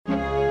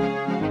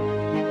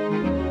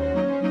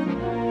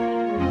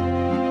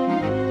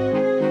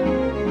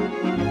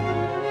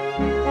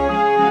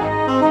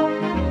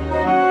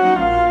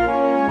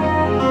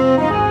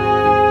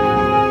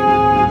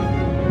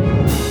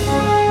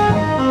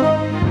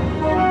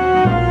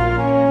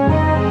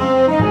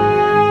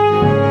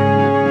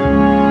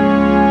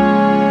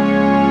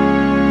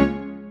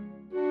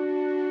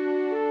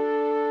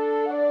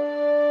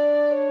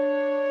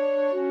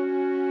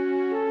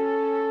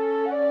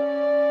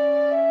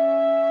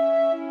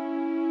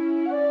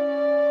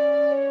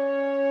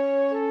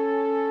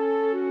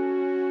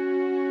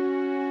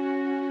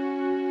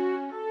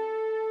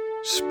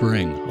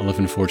Spring,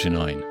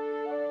 1149.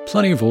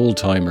 Plenty of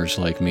old-timers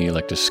like me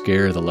like to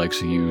scare the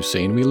likes of you,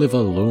 saying we live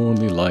a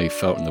lonely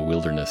life out in the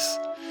wilderness.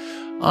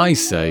 I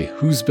say,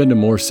 who's been to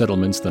more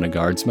settlements than a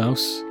guard's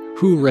mouse?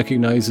 Who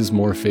recognizes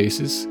more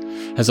faces?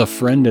 Has a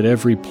friend at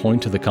every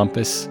point of the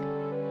compass?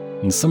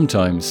 And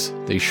sometimes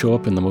they show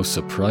up in the most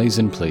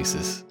surprising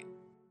places.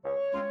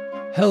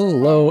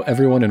 Hello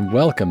everyone and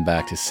welcome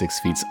back to 6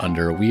 Feet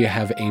Under. We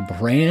have a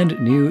brand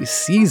new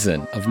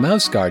season of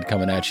Mouse Guard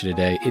coming at you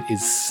today. It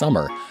is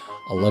summer,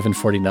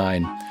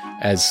 1149,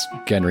 as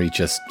Genry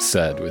just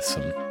said with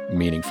some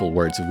meaningful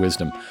words of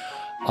wisdom.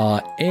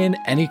 In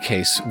any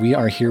case, we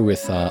are here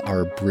with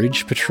our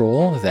bridge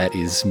patrol. That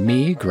is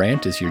me,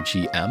 Grant, as your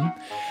GM,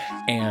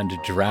 and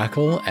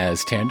Drackle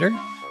as Tander.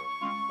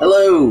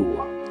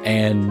 Hello.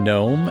 And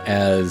Gnome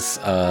as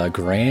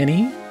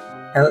Granny.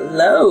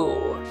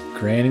 Hello.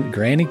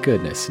 Granny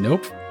goodness.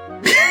 Nope.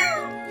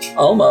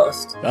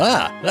 Almost.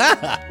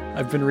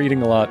 I've been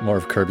reading a lot more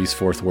of Kirby's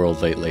Fourth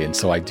World lately, and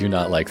so I do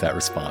not like that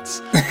response.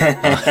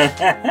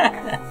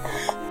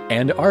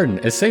 And Arden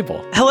as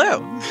Sable.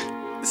 Hello.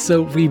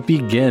 So we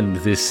begin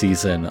this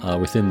season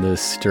within the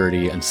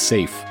sturdy and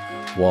safe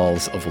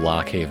walls of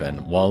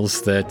Lockhaven.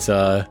 Walls that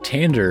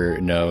Tander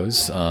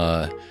knows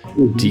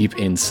deep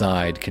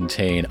inside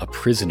contain a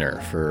prisoner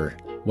for,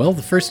 well,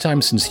 the first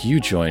time since you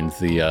joined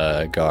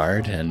the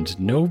guard, and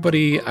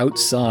nobody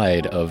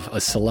outside of a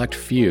select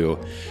few,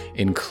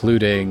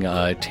 including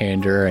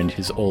Tander and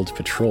his old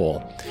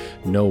patrol,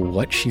 know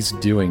what she's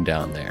doing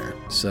down there.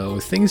 So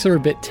things are a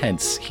bit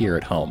tense here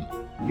at home.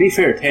 To be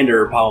fair,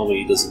 Tander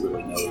probably doesn't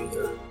really know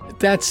either.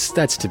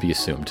 That's to be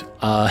assumed.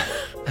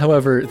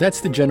 However,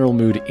 that's the general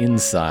mood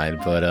inside,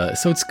 but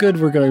so it's good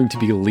we're going to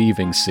be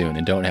leaving soon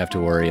and don't have to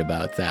worry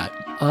about that.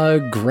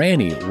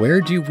 Granny,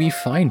 where do we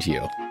find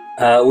you?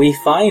 We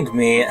find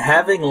me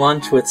having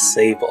lunch with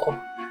Sable,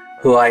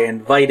 who I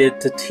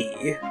invited to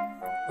tea,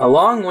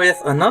 along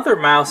with another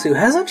mouse who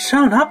hasn't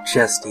shown up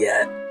just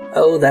yet.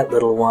 Oh, that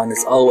little one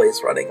is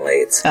always running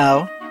late.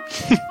 Oh.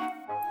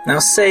 Now,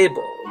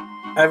 Sable,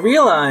 I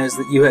realize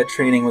that you had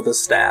training with the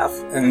staff,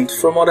 and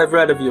from what I've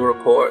read of your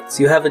reports,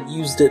 you haven't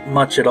used it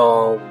much at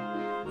all.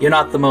 You're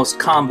not the most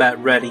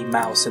combat-ready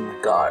mouse in the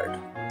guard.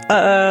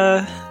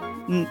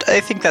 I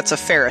think that's a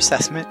fair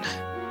assessment.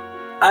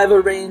 I've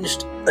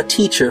arranged a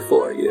teacher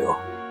for you.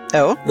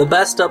 Oh? The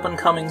best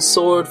up-and-coming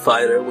sword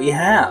fighter we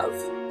have.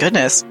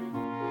 Goodness.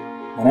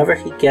 Whenever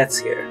he gets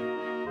here.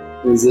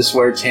 Is this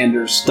where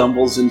Tander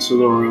stumbles into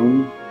the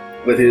room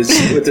with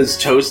his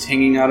toast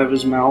hanging out of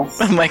his mouth?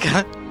 Oh my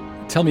god.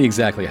 Tell me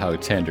exactly how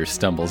Tander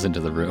stumbles into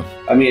the room.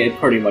 I mean, it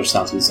pretty much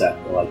sounds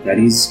exactly like that.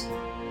 He's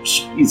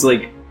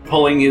like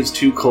pulling his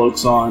two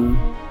cloaks on.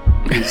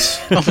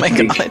 Oh my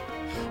god.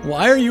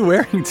 Why are you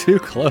wearing two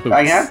clothes?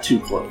 I have two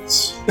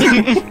cloaks.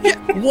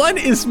 One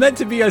is meant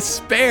to be a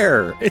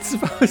spare. It's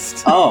supposed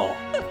to... Oh.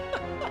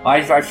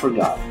 I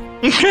forgot.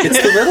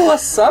 It's the middle of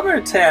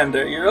summer,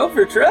 Tander. You're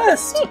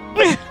overdressed.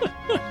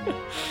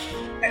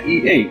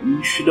 Hey,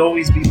 you should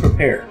always be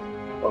prepared.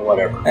 Or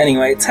whatever.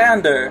 Anyway,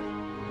 Tander,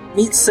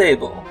 meet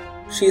Sable.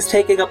 She is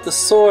taking up the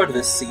sword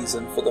this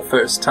season for the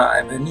first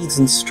time and needs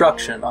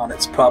instruction on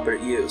its proper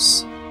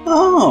use.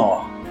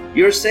 Oh,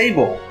 you're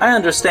Sable. I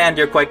understand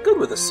you're quite good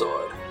with a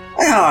sword.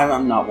 Well,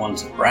 I'm not one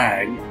to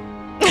brag.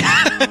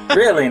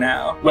 Really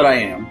now? But I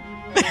am.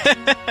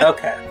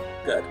 Okay,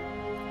 good.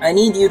 I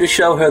need you to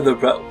show her the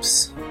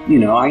ropes. You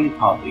know, I could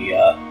probably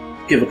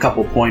give a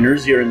couple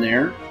pointers here and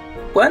there.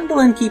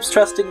 Gwendolyn keeps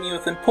trusting me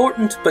with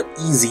important but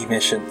easy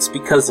missions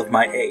because of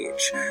my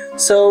age.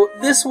 So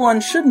this one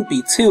shouldn't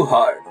be too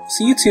hard,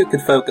 so you two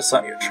could focus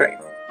on your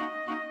training.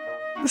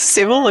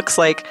 Sable looks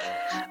like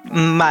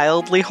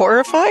mildly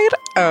horrified,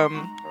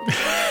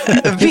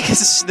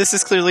 because this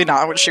is clearly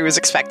not what she was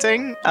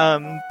expecting,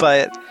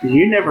 but...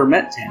 You never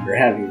met Tander,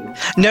 have you?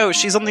 No,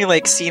 she's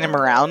only, seen him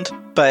around,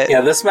 but...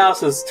 Yeah, this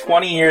mouse is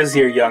 20 years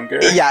younger.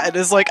 Yeah, it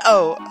is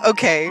oh,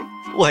 okay.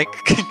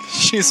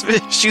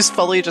 She's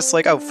fully just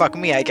oh, fuck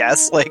me, I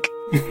guess.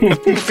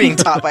 Being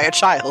taught by a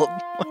child.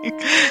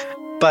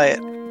 But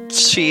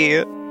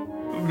she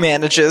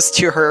manages,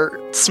 to her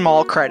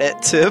small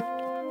credit, to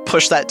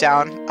push that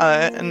down,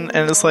 and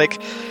is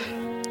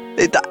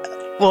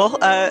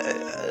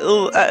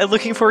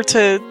looking forward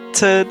to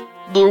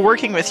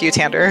working with you,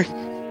 Tander.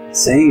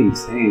 Same.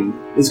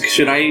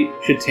 Should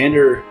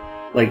Tander,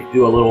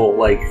 do a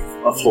little,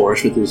 a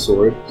flourish with his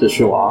sword to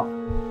show off?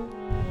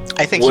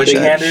 I think would he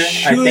should. Tander?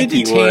 I think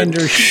he would.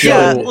 Tander show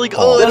Yeah, I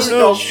don't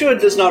know. Should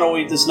does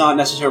not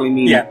necessarily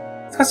mean... Yeah,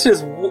 the question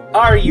is,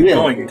 are you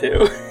going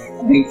to?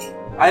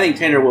 I think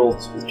Tander will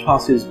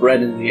toss his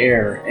bread into the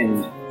air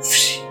and...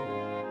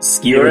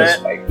 Skewer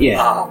it?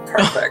 Yeah. Ah,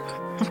 perfect.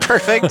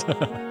 Perfect.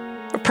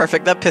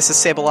 Perfect. That pisses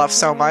Sable off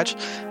so much.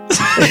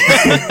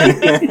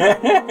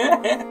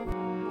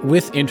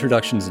 With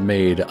introductions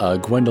made,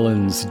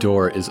 Gwendolyn's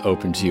door is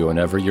open to you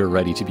whenever you're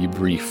ready to be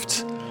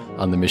briefed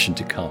on the mission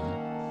to come.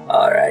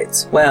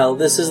 Alright, well,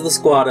 this is the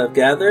squad I've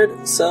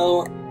gathered,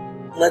 so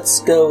let's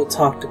go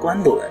talk to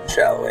Gwendolyn,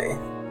 shall we?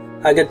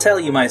 I could tell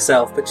you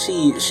myself, but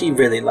she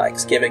really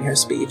likes giving her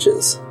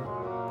speeches.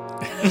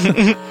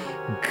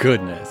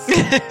 Goodness.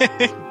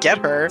 Get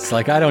her. It's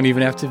like I don't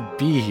even have to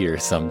be here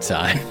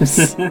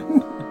sometimes.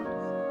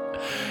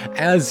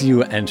 As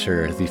you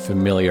enter the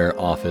familiar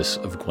office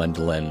of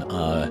Gwendolyn,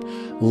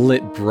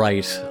 lit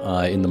bright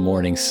in the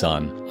morning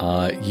sun,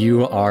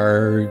 you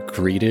are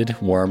greeted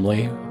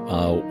warmly,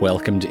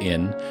 welcomed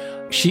in.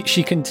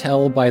 She can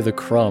tell by the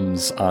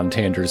crumbs on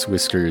Tander's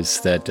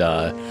whiskers that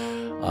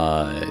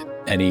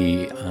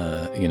any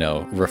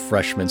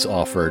refreshments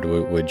offered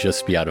would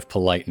just be out of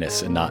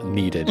politeness and not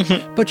needed,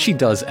 but she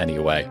does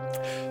anyway.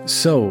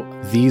 So,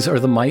 these are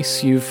the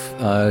mice you've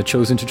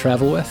chosen to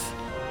travel with?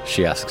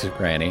 She asks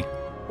Granny.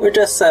 We're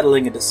just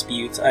settling a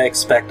dispute. I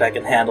expect I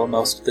can handle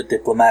most of the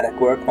diplomatic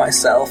work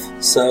myself,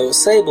 so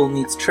Sable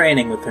needs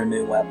training with her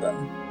new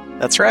weapon.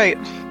 That's right.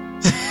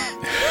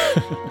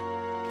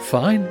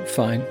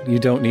 Fine. You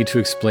don't need to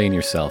explain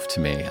yourself to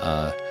me.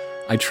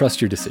 I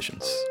trust your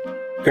decisions.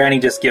 Granny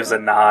just gives a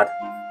nod.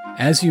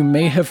 As you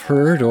may have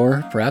heard,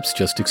 or perhaps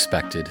just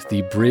expected,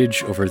 the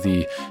bridge over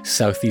the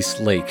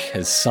southeast lake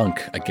has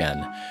sunk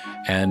again,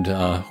 and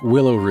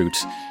Willowroot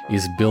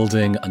is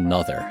building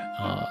another.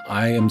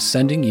 I am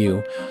sending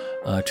you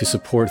to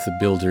support the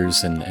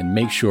builders and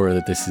make sure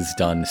that this is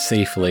done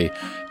safely,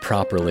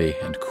 properly,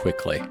 and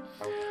quickly.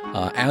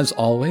 As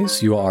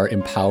always, you are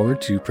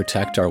empowered to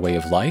protect our way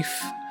of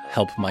life,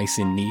 help mice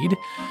in need.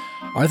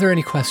 Are there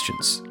any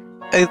questions?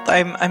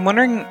 I'm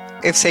wondering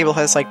if Sable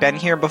has been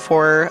here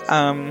before,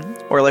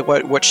 or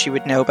what she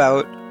would know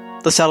about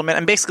the settlement.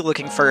 I'm basically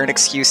looking for an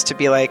excuse to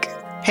be like,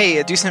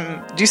 hey, do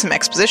some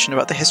exposition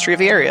about the history of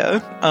the area.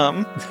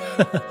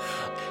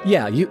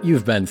 Yeah,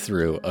 you've been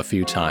through a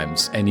few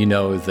times, and you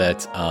know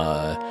that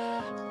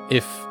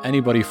if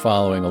anybody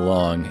following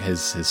along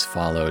has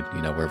followed,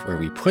 where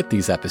we put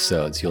these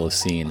episodes, you'll have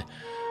seen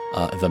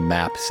the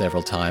map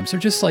several times, or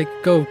just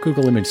go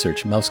Google image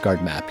search Mouse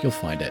Guard map, you'll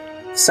find it.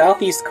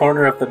 Southeast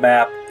corner of the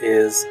map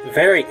is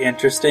very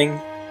interesting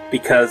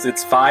because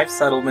it's 5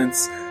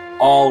 settlements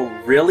all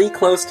really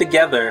close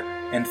together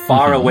and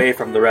far away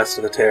from the rest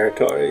of the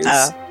territories.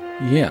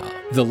 Yeah,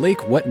 the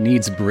lake What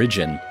Needs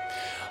Bridgin'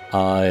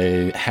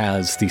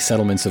 has the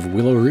settlements of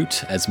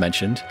Willowroot, as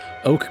mentioned,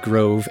 Oak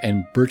Grove,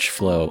 and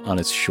Birchflow on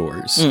its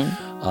shores.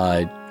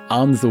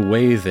 On the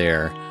way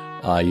there,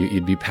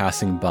 you'd be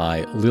passing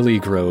by Lily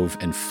Grove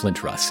and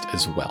Flintrust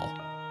as well.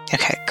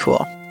 Okay,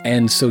 cool.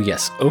 And so,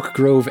 yes, Oak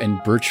Grove and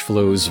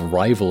Birchflow's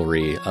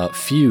rivalry,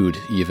 feud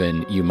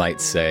even, you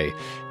might say,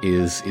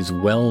 is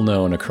well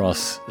known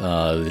across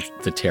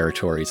the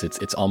territories.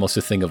 It's almost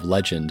a thing of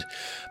legend,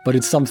 but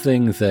it's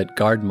something that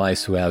guard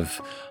mice who have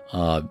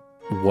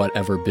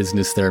whatever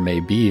business there may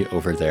be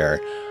over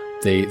there,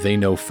 they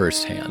know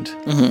firsthand.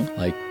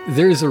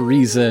 There's a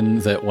reason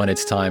that when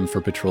it's time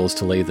for patrols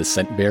to lay the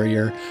scent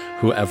barrier,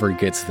 whoever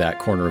gets that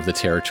corner of the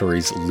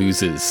territories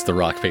loses the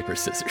rock, paper,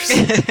 scissors.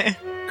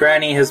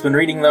 Granny has been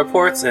reading the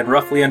reports and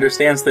roughly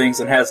understands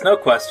things and has no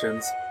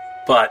questions,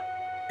 but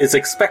is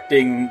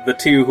expecting the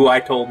 2 who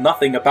I told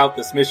nothing about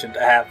this mission to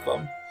have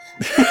them.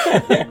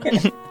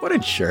 What a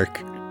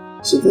jerk.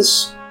 So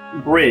this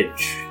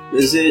bridge,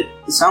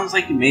 it sounds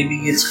like maybe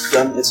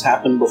it's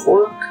happened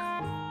before?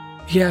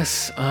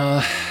 Yes,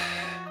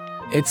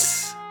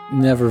 it's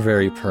never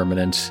very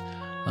permanent.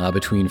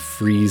 Between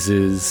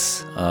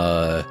freezes,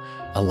 a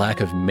lack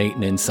of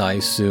maintenance, I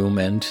assume,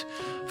 and,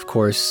 of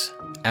course,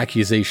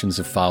 accusations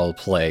of foul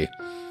play.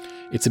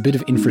 It's a bit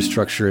of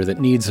infrastructure that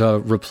needs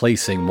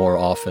replacing more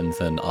often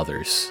than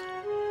others.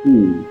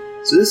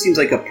 So this seems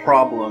like a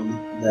problem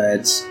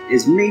that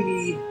is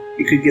maybe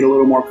it could get a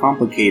little more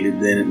complicated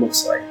than it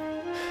looks like.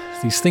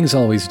 These things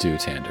always do,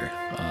 Tander.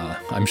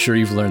 I'm sure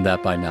you've learned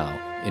that by now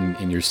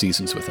in your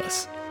seasons with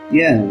us.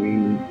 Yeah, I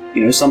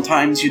mean,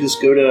 sometimes you just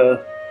go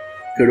to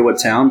a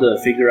town to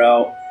figure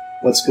out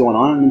what's going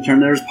on, and in turn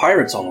there's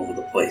pirates all over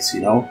the place,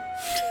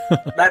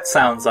 That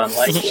sounds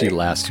unlikely. She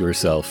laughs to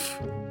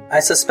herself. I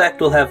suspect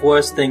we'll have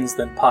worse things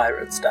than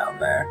pirates down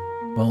there.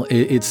 Well,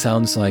 it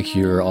sounds like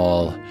you're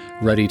all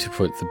ready to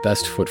put the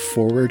best foot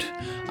forward.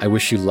 I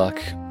wish you luck.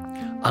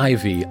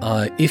 Ivy,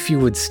 if you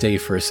would stay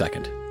for a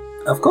second.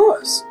 Of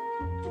course.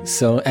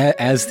 So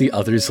as the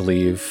others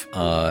leave,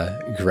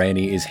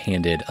 Granny is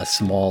handed a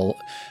small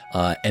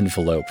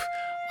envelope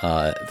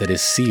that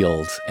is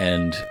sealed,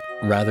 and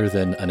rather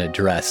than an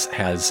address,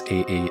 has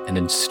an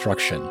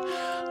instruction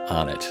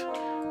on it.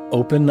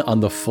 Open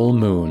on the full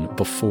moon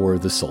before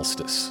the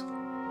solstice.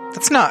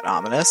 That's not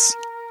ominous.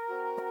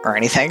 Or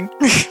anything.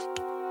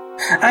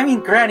 I mean,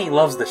 Granny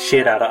loves the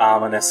shit out of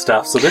ominous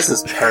stuff, so this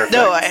is perfect.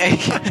 No,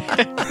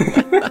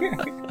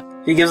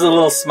 She gives a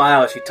little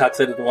smile as she tucks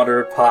it in one of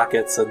her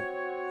pockets, and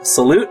a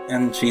salute,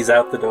 and she's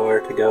out the door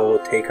to go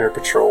take her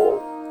patrol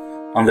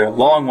on their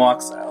long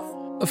walk south.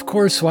 Of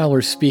course, while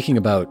we're speaking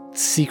about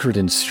secret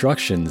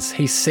instructions,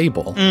 hey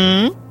Sable,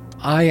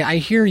 I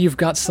hear you've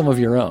got some of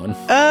your own.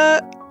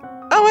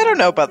 I don't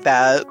know about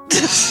that.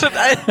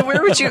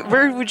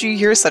 Where would you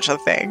hear such a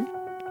thing?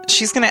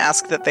 She's gonna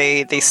ask that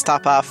they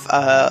stop off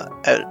a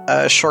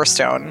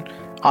Shorestone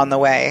on the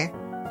way,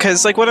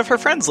 because one of her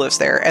friends lives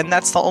there, and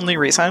that's the only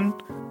reason.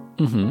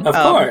 Mm-hmm. Of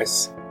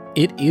course.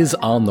 it is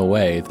on the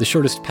way. The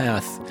shortest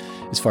path,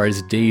 as far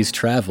as days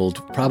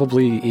traveled,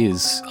 probably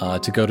is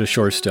to go to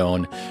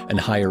Shorestone and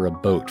hire a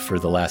boat for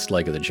the last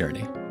leg of the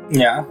journey.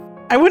 Yeah.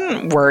 I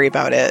wouldn't worry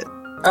about it.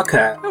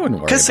 Okay. I wouldn't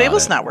worry Because about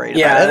Sable's it. not worried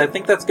Yeah, about I it.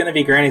 think that's going to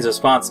be Granny's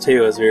response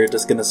too, as we were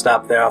just going to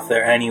stop there off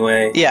there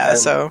anyway. Yeah,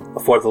 so...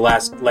 Before the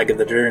last leg of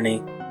the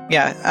journey.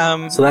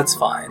 Yeah, So that's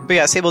fine. but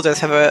yeah, Sable does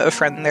have a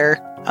friend there,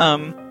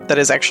 that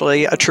is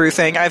actually a true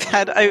thing. I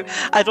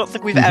don't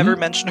think we've ever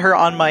mentioned her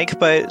on mic,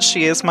 but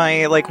she is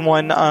my, like,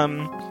 one,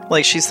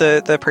 like, she's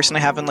the person I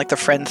have in, like, the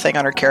friend thing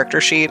on her character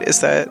sheet,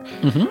 is that,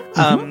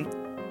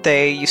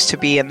 they used to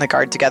be in the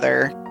guard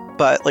together,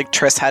 but, like,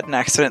 Triss had an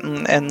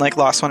accident and like,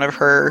 lost one of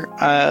her,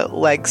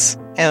 legs,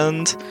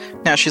 and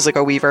now she's, like,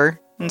 a weaver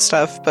and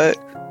stuff, but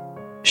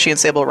she and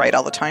Sable write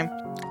all the time.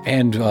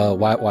 And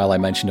while I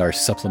mentioned our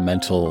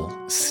supplemental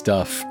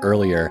stuff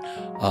earlier,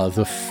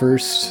 the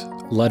first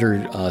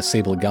letter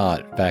Sable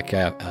got back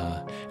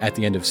at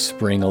the end of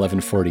spring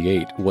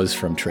 1148 was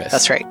from Triss.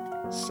 That's right.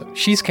 So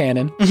she's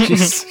canon.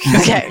 She's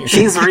Okay.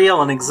 She's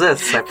real and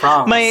exists, I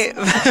promise.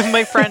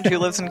 My friend who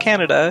lives in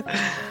Canada,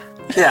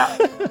 Yeah.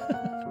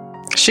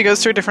 she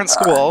goes to a different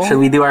school. Should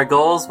we do our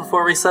goals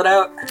before we set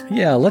out?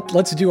 Yeah,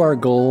 let's do our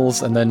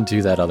goals and then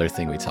do that other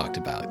thing we talked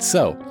about.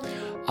 So,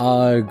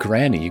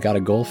 Granny, you got a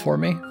goal for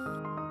me?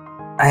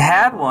 I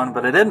had one,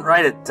 but I didn't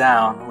write it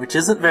down, which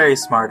isn't very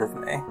smart of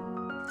me.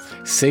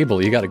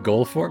 Sable, you got a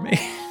goal for me?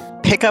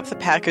 Pick up the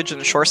package in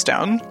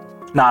Shorestone.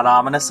 Not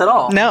ominous at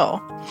all.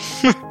 No.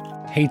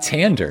 Hey,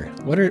 Tander,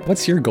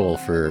 what's your goal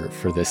for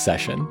this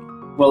session?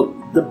 Well,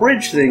 the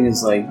bridge thing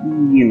is like,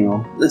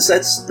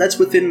 that's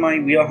within my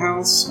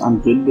wheelhouse. I'm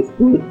good with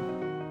wood.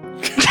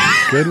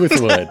 Good with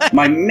wood.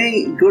 My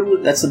main good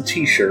with that's a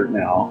T-shirt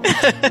now.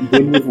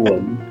 Good with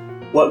wood.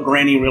 What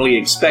Granny really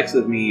expects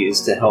of me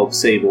is to help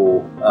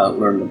Sable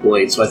learn the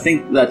blade. So I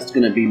think that's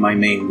going to be my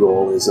main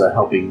goal, is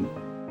helping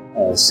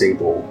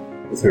Sable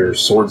with her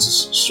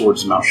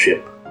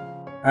swordsmanship.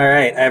 All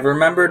right, I've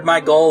remembered my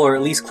goal, or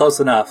at least close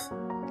enough.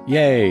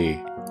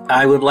 Yay.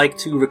 I would like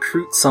to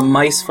recruit some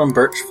mice from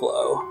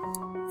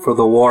Birchflow for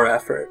the war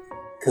effort,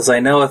 because I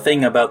know a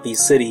thing about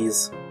these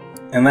cities,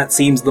 and that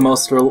seems the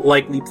most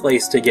likely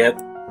place to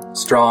get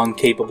strong,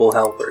 capable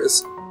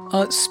helpers.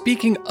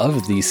 Speaking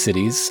of these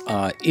cities,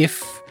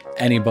 if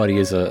anybody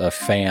is a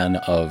fan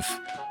of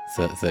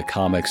the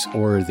comics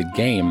or the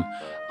game,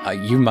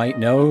 you might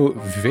know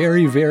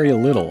very, very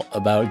little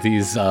about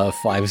these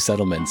 5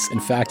 settlements. In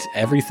fact,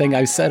 everything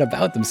I've said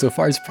about them so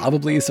far is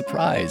probably a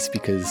surprise,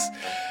 because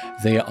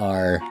they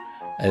are,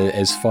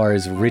 as far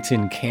as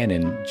written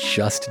canon,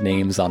 just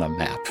names on a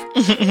map.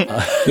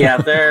 Yeah,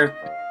 they're,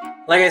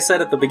 like I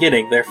said at the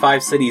beginning, they're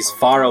 5 cities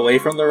far away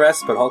from the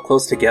rest, but all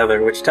close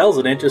together, which tells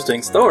an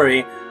interesting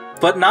story,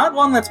 but not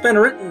one that's been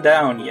written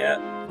down yet.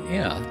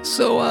 Yeah,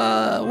 so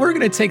we're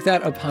going to take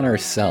that upon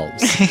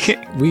ourselves.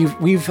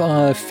 We've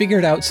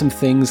figured out some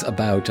things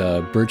about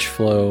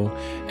Birchflow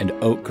and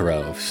Oak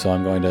Grove, so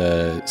I'm going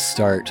to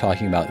start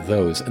talking about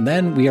those. And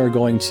then we are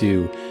going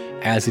to,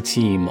 as a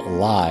team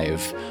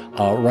live,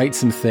 write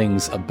some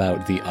things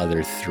about the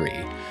other 3.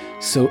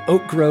 So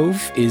Oak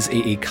Grove is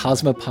a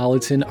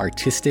cosmopolitan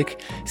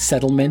artistic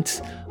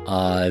settlement.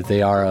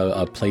 They are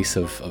a place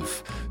of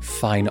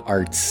fine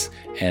arts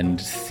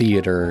and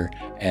theater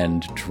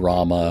and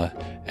drama,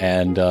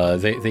 and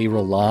they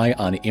rely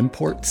on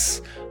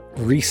imports.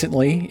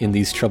 Recently, in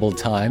these troubled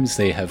times,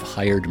 they have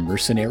hired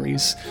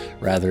mercenaries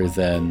rather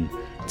than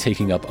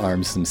taking up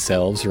arms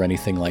themselves or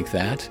anything like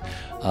that.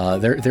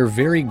 They're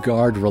very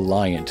guard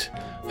reliant,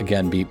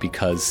 again,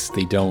 because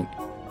they don't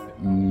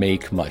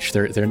make much.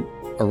 They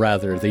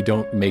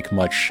don't make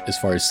much as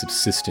far as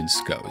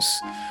subsistence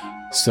goes.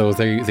 So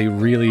they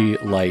really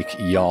like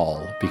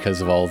y'all because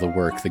of all the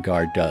work the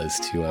Guard does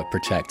to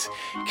protect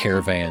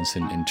caravans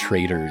and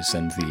traders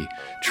and the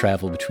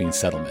travel between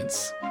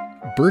settlements.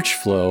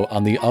 Birchflow,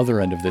 on the other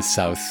end of this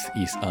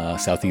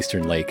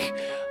southeastern lake,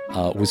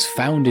 was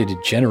founded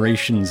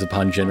generations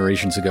upon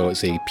generations ago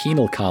as a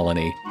penal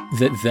colony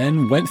that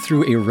then went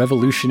through a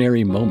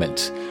revolutionary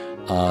moment.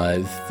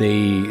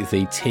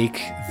 They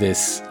take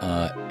this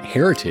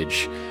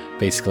heritage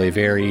basically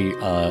very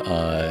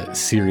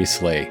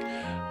seriously.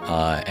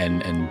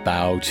 And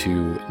bow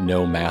to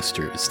no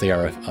masters. They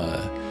are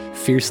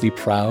fiercely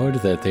proud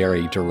that they are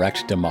a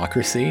direct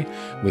democracy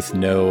with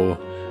no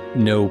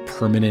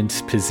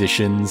permanent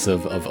positions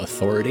of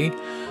authority.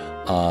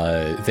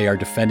 They are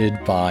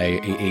defended by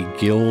a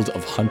guild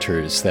of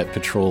hunters that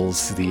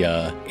patrols the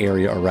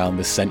area around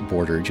the scent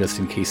border just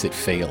in case it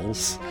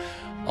fails.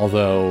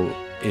 Although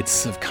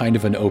it's kind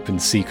of an open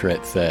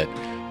secret that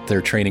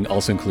their training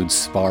also includes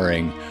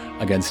sparring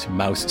against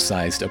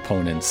mouse-sized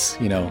opponents,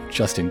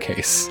 just in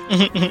case.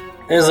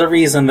 There's a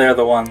reason they're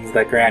the ones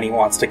that Granny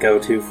wants to go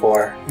to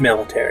for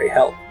military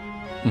help.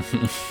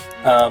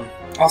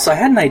 Also, I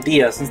had an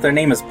idea, since their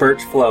name is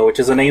Birchflow, which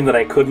is a name that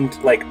I couldn't,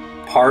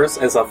 parse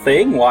as a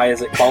thing. Why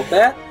is it called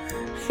that?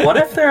 What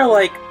if they're,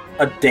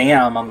 a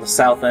dam on the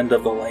south end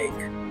of the lake?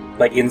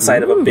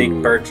 Inside of a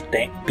big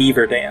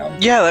beaver dam?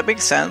 Yeah, that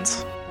makes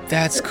sense.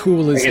 That's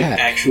cool as Like an heck.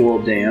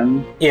 actual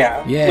dam.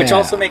 Yeah. Yeah. Which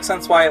also makes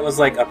sense why it was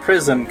like a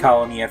prison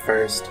colony at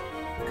first.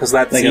 Because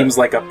that Like seems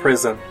like a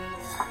prison.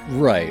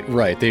 Right.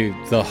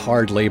 The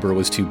hard labor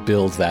was to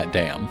build that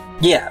dam.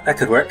 Yeah, that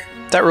could work.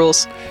 That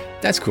rules.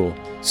 That's cool.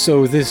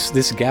 So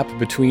this gap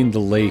between the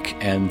lake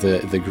and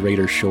the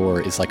greater shore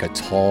is like a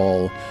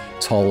tall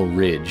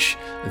ridge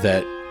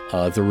that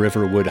the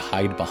river would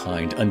hide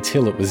behind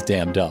until it was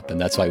dammed up,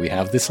 and that's why we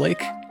have this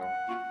lake.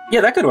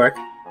 Yeah, that could work.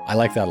 I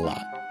like that a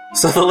lot.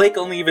 So the lake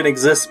only even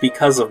exists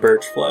because of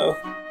birch flow.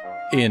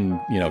 In,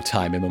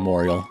 time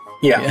immemorial.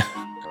 Yeah.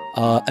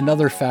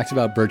 Another fact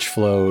about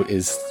Birchflow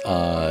is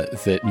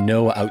that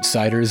no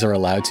outsiders are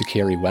allowed to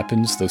carry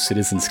weapons, though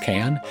citizens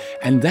can,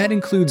 and that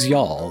includes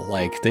y'all.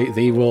 Like,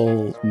 they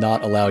will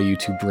not allow you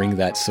to bring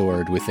that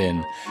sword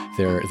within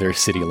their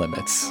city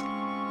limits.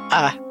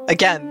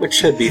 Again, Which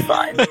should be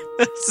fine.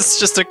 this is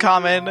just a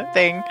common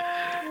thing.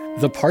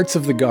 The parts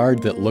of the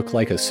guard that look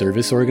like a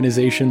service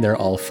organization, they're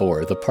all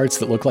for. The parts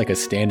that look like a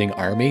standing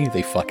army,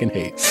 they fucking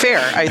hate. Fair,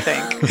 I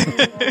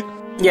think.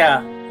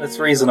 Yeah, that's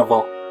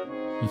reasonable.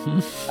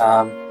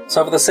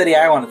 So for the city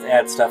I wanted to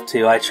add stuff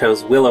to, I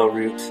chose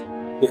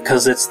Willowroot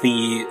because it's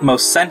the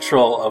most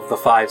central of the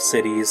 5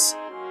 cities.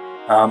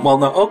 Well,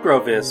 no, Oak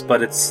Grove is,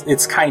 but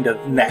it's kind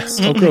of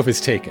next. Oak Grove is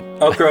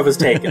taken. Oak Grove is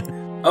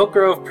taken. Oak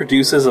Grove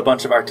produces a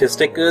bunch of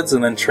artistic goods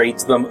and then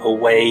trades them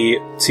away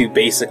to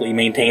basically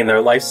maintain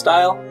their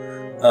lifestyle.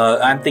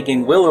 I'm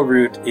thinking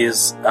Willowroot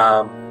is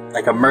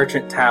like a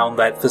merchant town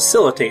that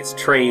facilitates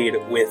trade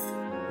with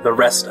the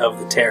rest of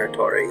the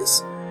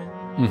territories.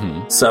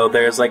 Mm-hmm. So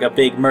there's like a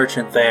big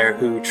merchant there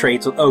who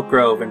trades with Oak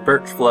Grove and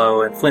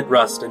Birchflow and Flint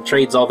Rust and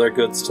trades all their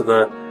goods to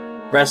the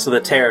rest of the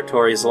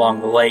territories along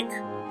the lake.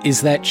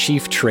 Is that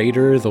chief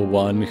trader the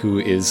one who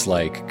is,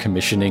 like,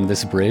 commissioning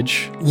this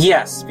bridge?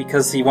 Yes,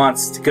 because he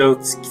wants to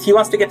get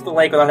to the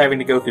lake without having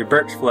to go through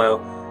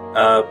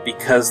Birchflow,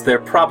 because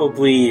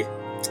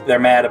they're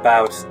mad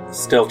about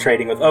still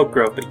trading with Oak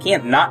Grove, but he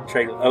can't not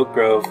trade with Oak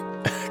Grove.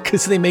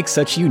 Because they make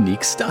such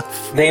unique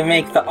stuff. They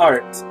make the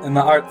art, and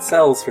the art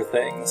sells for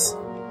things.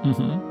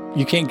 Mm-hmm.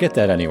 You can't get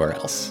that anywhere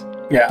else.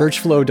 Yeah.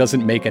 Birchflow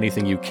doesn't make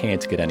anything you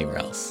can't get anywhere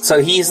else.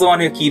 So he's the one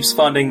who keeps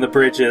funding the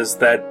bridges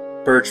that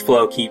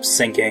Birchflow keeps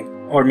sinking.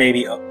 Or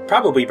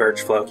probably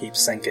Birchflow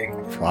keeps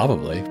sinking.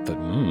 Probably, but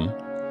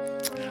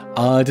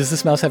does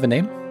this mouse have a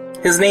name?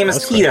 His name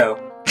is Tito.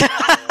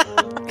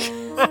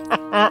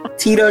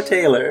 Tito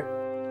Taylor.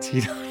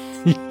 Tito.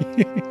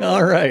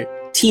 All right.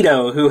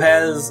 Tito, who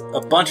has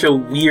a bunch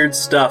of weird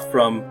stuff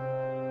from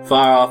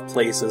far-off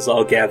places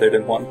all gathered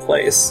in one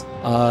place.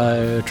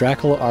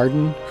 Dracula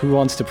Arden, who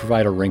wants to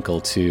provide a wrinkle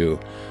to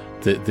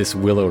this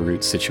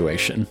Willowroot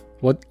situation?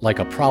 What, like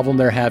a problem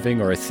they're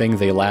having, or a thing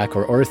they lack,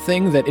 or a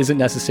thing that isn't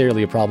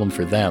necessarily a problem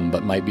for them,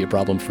 but might be a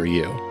problem for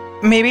you?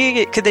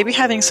 Maybe, could they be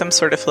having some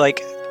sort of,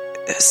 like,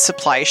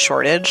 supply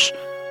shortage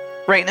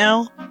right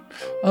now?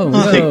 Oh,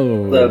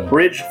 no. The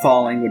bridge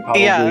falling would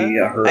probably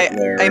hurt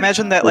I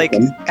imagine that, like,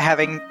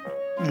 having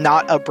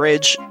not a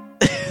bridge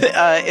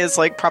is,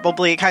 like,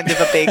 probably kind of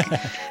a big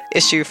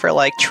issue for,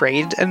 like,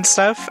 trade and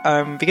stuff.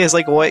 Because,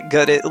 like, what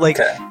good it, like,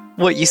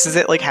 what use is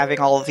it, like, having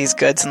all of these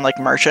goods and, like,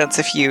 merchants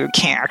if you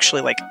can't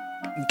actually, like,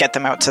 get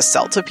them out to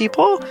sell to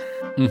people?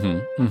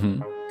 Mm-hmm,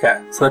 mm-hmm. Okay,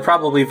 so they're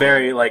probably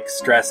very, like,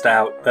 stressed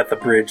out that the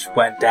bridge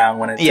went down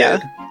when it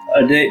did.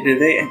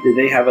 Did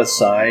they have a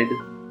side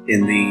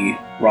in the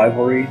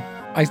rivalry?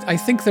 I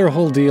think their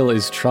whole deal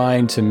is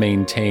trying to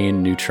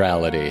maintain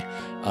neutrality,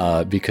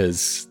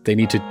 because they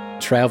need to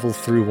travel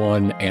through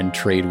one and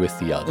trade with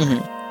the other.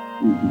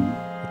 Mm-hmm.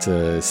 Mm-hmm. It's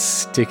a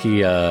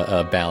sticky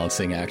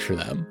balancing act for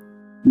them.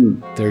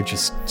 They're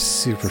just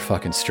super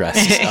fucking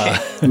stressed.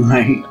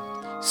 Right.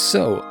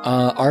 So,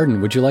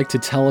 Arden, would you like to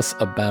tell us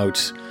about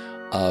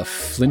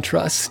Flint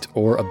Rust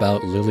or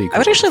about Lily Grove? I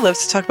would actually love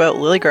to talk about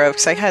Lily Grove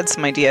because I had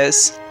some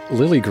ideas.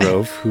 Lily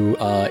Grove, who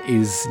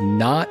is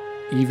not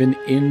even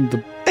in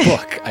the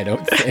book, I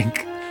don't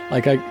think.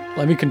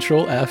 Let me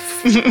control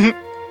F.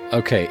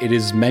 Okay, it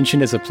is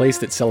mentioned as a place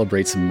that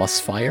celebrates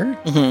Mussfire.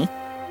 Mm-hmm.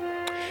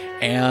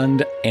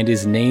 And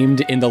is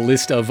named in the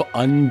list of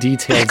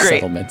undetailed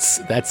settlements.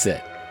 That's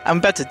it. I'm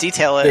about to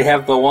detail it. They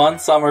have the one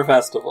summer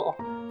festival.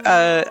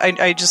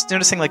 I just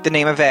noticing, like, the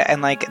name of it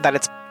and, like, that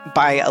it's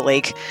by a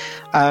lake.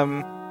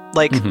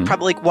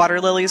 Probably, like,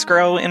 water lilies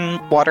grow in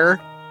water.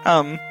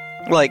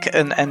 Like,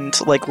 and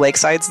like,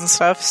 lakesides and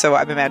stuff. So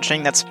I'm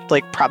imagining that's,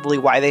 like, probably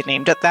why they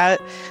named it that.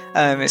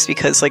 Is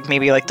because, like,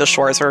 maybe, like, the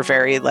shores are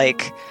very,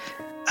 like,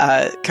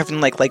 covered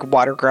in, like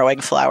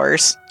water-growing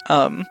flowers.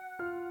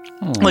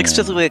 Like,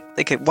 specifically,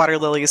 like, water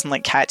lilies and,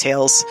 like,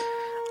 cattails,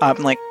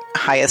 like,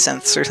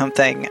 hyacinths or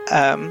something.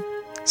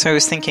 So I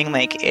was thinking,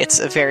 like, it's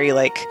a very,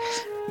 like,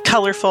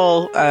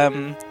 colorful,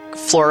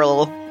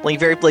 floral, like,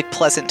 very, like,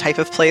 pleasant type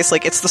of place.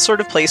 Like, it's the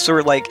sort of place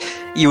where, like,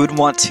 you would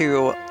want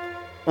to,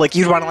 like,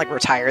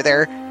 retire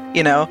there,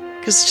 you know?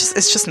 Because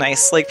it's just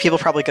nice. Like, people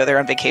probably go there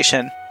on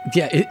vacation.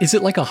 Yeah, is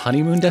it like a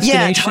honeymoon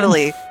destination? Yeah,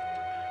 totally.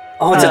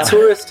 Oh, it's a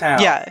tourist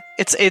town. Yeah,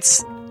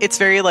 it's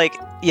very, like,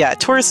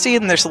 touristy,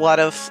 and there's a lot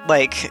of,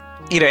 like,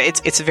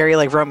 it's a very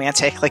like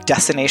romantic like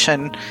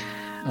destination.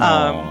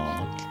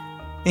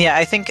 Yeah,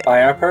 I think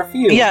Buy our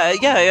perfume. Yeah,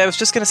 I was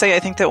just gonna say I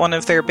think that one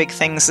of their big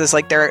things is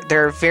like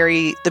they're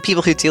very the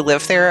people who do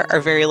live there are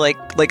very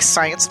like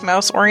science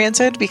mouse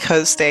oriented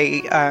because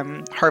they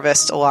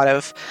harvest a lot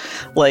of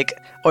like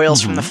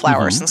oils from the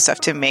flowers and stuff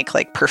to make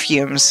like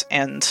perfumes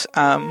and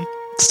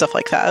stuff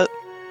like that.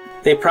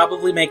 They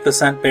probably make the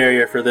scent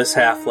barrier for this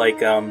half like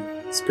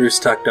Spruce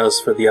Tuck does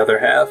for the other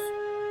half.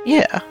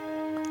 Yeah.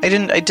 I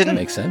didn't That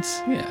makes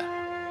sense.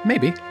 Yeah.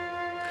 Maybe.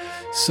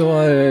 So,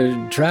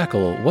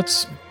 Drackle,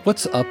 what's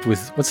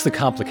the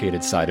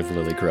complicated side of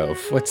Lily Grove?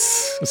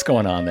 What's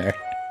going on there?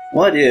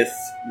 What if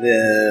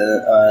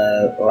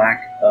the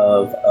lack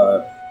of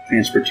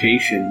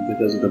transportation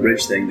because of the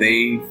bridge thing,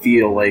 they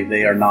feel like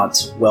they are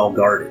not well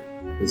guarded?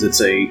 Because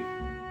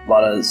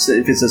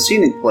if it's a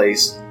scenic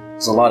place,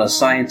 there's a lot of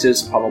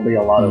scientists, probably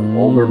a lot of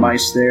older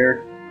mice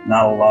there,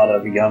 not a lot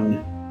of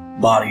young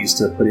bodies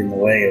to put in the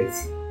way of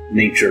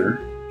nature.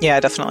 Yeah,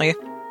 definitely.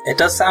 It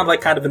does sound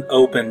like kind of an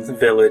open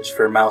village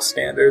for mouse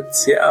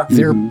standards, yeah.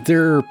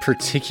 They're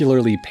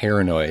particularly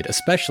paranoid,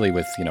 especially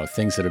with,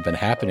 things that have been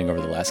happening over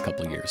the last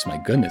couple of years. My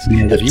goodness.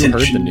 Have you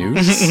heard the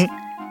news?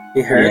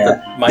 You heard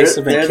that mice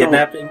have been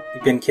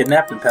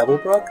kidnapped in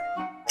Pebblebrook?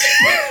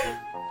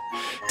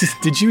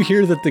 Did you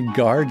hear that the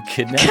guard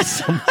kidnapped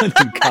someone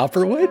in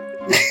Copperwood?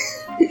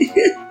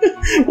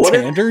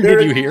 Tander,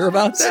 did you hear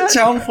about that? It's a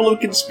town full of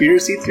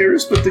conspiracy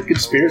theorists, but the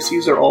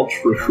conspiracies are all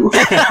true.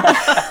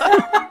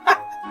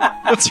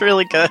 That's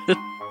really good.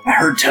 I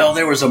heard tell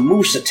there was a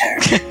moose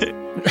attack.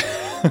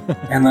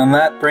 And then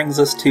that brings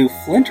us to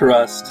Flint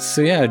Rust.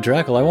 So yeah,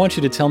 Drackle, I want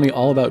you to tell me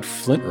all about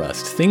Flint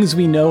Rust. Things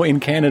we know in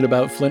Canada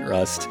about Flint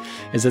Rust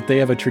is that they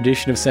have a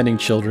tradition of sending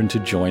children to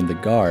join the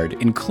Guard,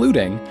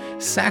 including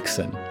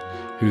Saxon,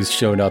 who's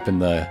shown up in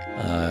the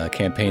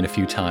campaign a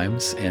few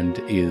times and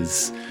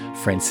is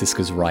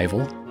Francisca's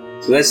rival.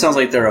 So that sounds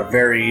like they're a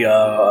very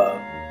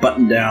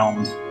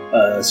buttoned-down,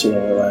 sort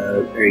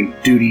of very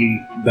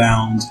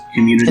duty-bound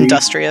community.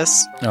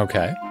 Industrious.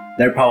 Okay.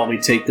 They probably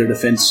take their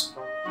defense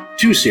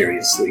too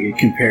seriously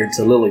compared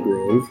to Lily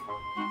Grove.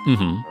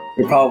 Mm-hmm.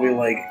 They're probably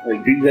like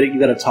you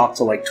got to talk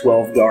to like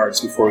 12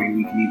 guards before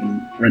we can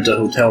even rent a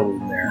hotel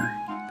room there.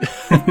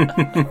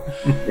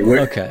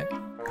 Okay.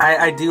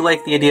 I do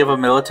like the idea of a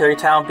military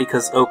town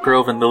because Oak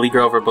Grove and Lily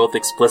Grove are both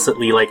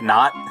explicitly like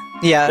not.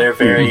 Yeah. They're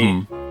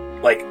very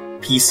like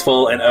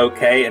peaceful and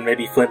okay, and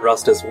maybe Flint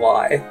Rust is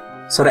why.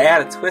 So to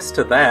add a twist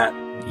to that,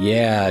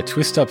 yeah,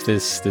 twist up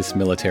this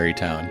military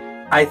town.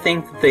 I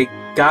think they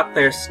got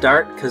their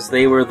start because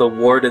they were the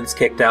wardens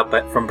kicked out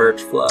from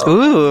Birchflow.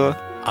 Ooh.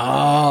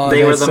 Oh,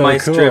 they were the so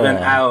mice cool. driven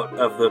out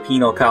of the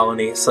penal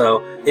colony.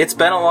 So it's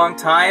been a long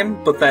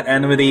time, but that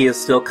enmity is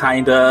still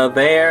kind of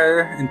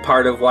there. And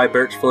part of why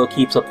Birchflow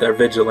keeps up their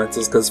vigilance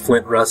is because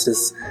Flint Rust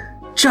is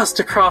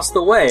just across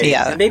the way.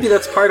 Yeah. And maybe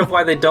that's part of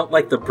why they don't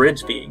like the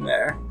bridge being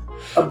there.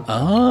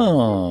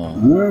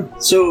 Oh.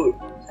 So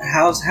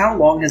how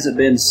long has it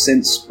been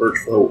since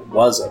Birchflow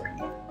was up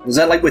here? Was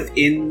that like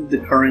within the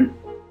current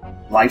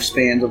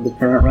lifespans of the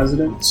current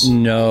residents?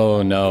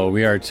 No,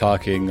 we are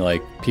talking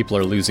like people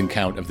are losing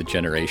count of the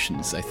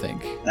generations, I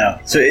think. No.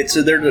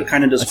 So they're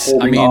kind of just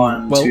holding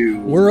on to...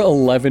 We're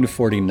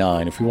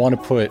 1149. If we want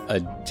to put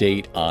a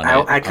date on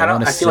it,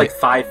 I feel like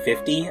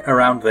 550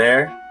 around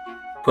there.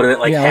 Put it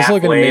like I was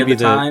looking at halfway maybe at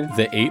the time.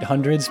 the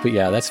 800s, but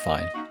yeah, that's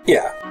fine.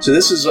 Yeah. So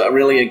this is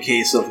really a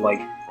case of like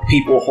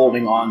people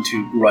holding on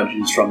to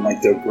grudges from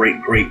like their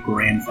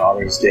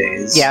great-great-grandfather's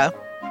days. Yeah.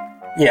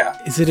 Yeah.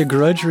 Is it a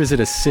grudge or is it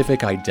a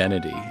civic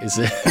identity? Is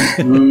it?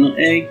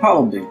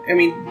 Probably. I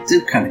mean,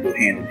 they kind of go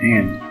hand in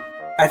hand.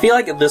 I feel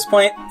like at this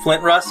point,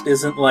 Flint Rust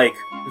isn't like,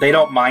 they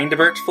don't mind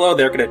Birchflow,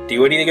 they're going to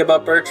do anything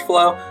about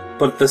Birchflow,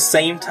 but at the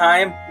same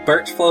time,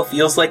 Birchflow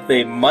feels like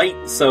they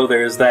might, so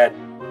there's that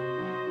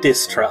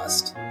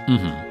distrust.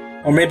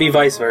 Mm-hmm. Or maybe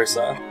vice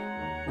versa.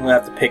 We'll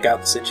have to pick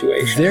out the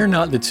situation. They're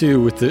not the two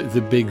with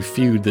the big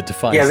feud that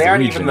defines the region. Yeah, they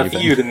aren't even the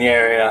feud in the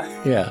area.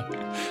 Yeah.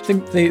 I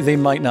think they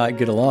might not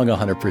get along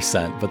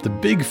 100%, but the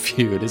big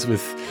feud is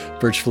with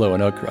Birchflow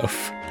and Oak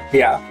Grove.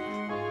 Yeah.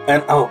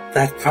 And,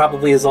 that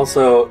probably is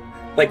also...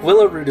 Like,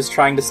 Willowroot is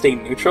trying to stay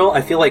neutral.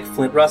 I feel like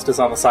Flint Rust is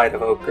on the side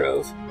of Oak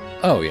Grove.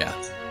 Oh, yeah.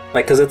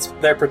 Like, because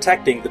they're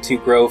protecting the two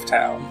Grove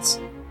towns.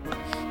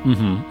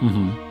 Mm-hmm,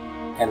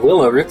 mm-hmm. And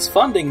Willowroot's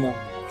funding them.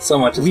 So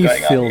much is going on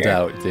here. We filled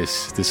out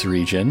this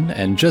region,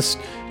 and just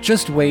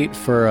wait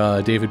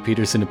for David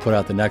Peterson to put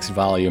out the next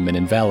volume and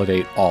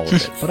invalidate all of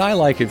it. But I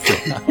like it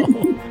for now.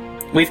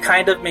 We've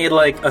kind of made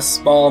like a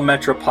small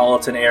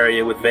metropolitan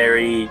area with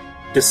very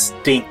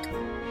distinct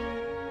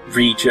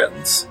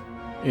regions.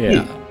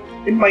 Yeah.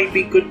 It might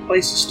be good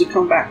places to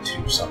come back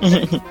to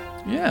someday.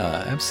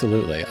 Yeah,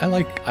 absolutely. I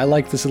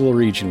like this little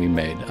region we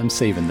made. I'm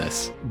saving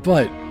this.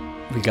 But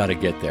we gotta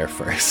get there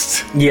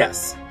first.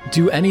 Yes.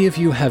 Do any of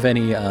you have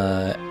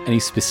any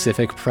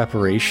specific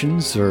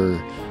preparations, or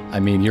I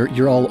mean,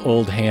 you're all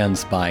old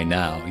hands by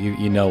now.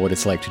 You know what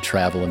it's like to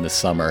travel in the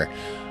summer,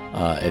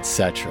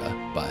 etc.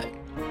 But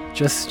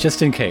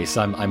just in case,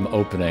 I'm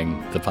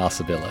opening the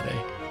possibility.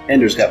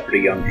 Tander's got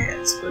pretty young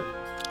hands, but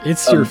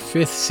It's your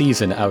 5th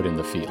season out in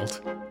the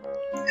field.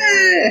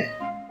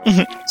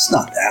 it's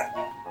not that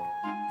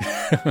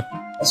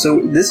long.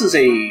 So this is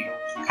a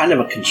kind of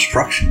a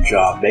construction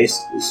job,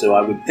 basically. So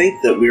I would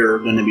think that we're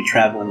going to be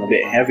traveling a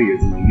bit heavier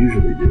than we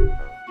usually do.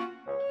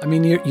 I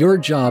mean, your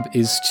job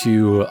is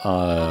to,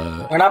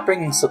 We're not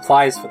bringing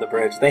supplies for the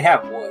bridge. They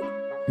have wood.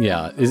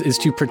 is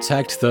to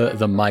protect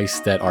the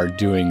mice that are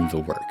doing the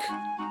work.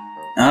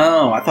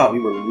 Oh, I thought we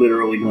were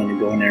literally going to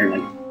go in there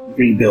and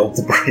rebuild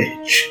the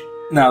bridge.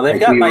 No, they've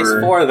Like got we mice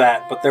were- for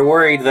that, but they're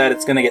worried that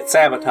it's going to get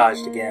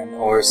sabotaged again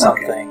or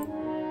something.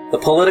 The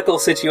political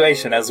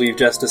situation, as we've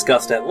just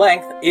discussed at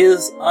length,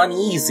 is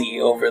uneasy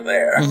over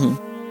there.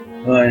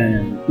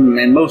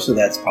 And most of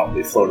that's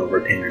probably flown over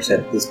Tander's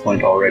head at this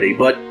point already.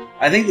 But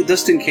I think that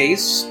just in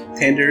case,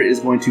 Tander is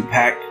going to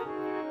pack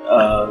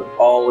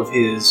all of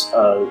his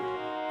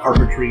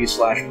carpentry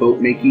 / boat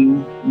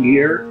making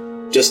gear,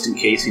 just in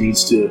case he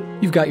needs to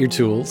You've got your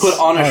tools. put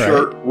on a All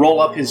shirt, roll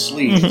up his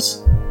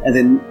sleeves, and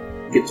then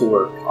get to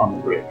work on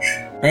the bridge.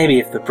 Maybe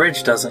if the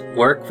bridge doesn't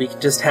work, we could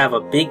just have a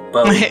big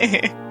boat.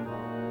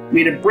 I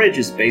mean, a bridge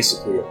is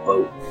basically a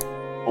boat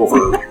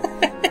over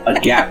a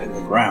gap in the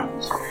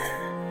ground.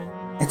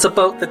 It's a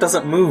boat that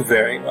doesn't move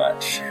very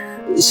much.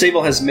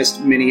 Sable has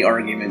missed many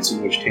arguments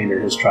in which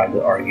Tander has tried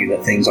to argue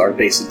that things are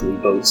basically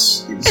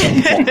boats in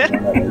some form or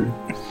another.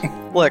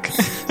 Look,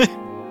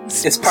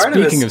 It's part of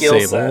Speaking his skill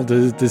Sable,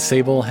 set. does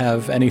Sable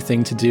have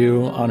anything to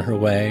do on her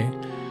way?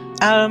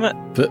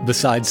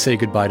 Besides say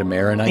goodbye to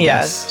Marin, I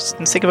guess?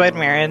 Say goodbye to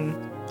Marin.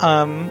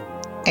 And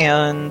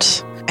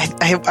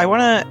I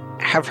want to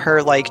have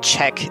her,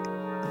 check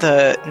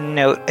the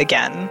note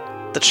again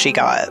that she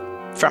got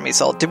from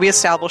Isolde. Did we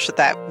establish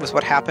that was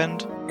what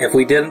happened? If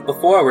we didn't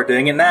before, we're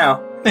doing it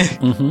now.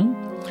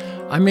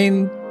 Mm-hmm. I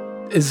mean,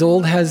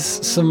 Isolde has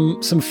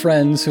some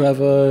friends who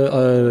have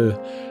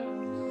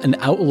an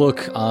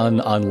outlook on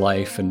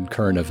life and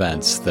current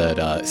events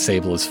that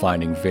Sable is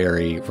finding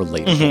very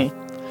relatable.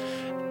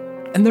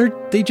 And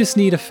they just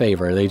need a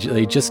favor.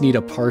 They just need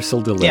a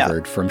parcel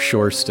delivered from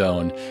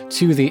Shorestone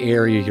to the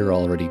area you're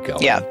already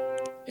going. Yeah.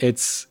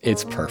 It's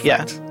perfect.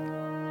 Yeah.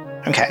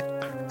 Okay.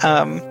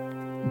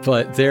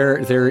 But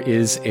there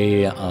is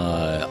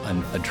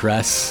an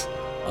address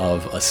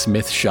of a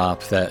smith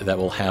shop that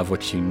will have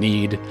what you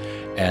need,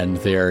 and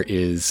there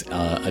is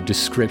a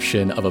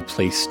description of a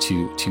place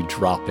to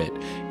drop it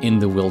in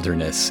the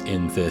wilderness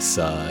in this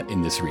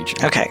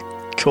region. Okay.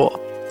 Cool.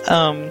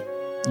 So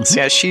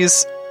yeah,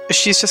 she's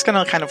just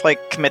gonna kind of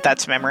commit that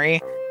to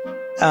memory.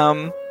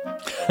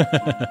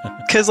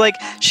 Because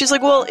she's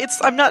like, well,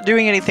 I'm not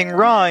doing anything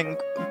wrong,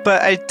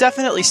 but I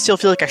definitely still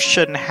feel like I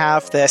shouldn't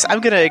have this.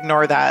 I'm gonna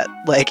ignore that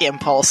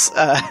impulse.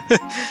 Yeah.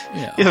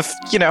 If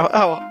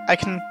I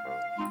can,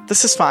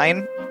 this is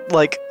fine.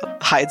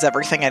 Hides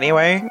everything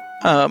anyway.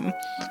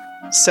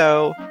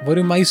 So What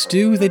do mice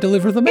do? They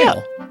deliver the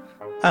mail.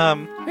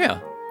 Yeah.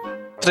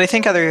 But I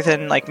think other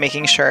than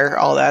making sure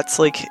all that's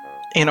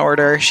in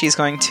order, she's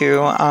going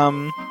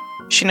to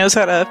she knows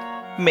how to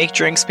make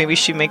drinks. Maybe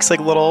she makes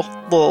little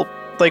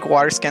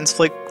water skins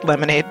for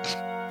lemonade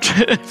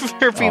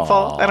for people.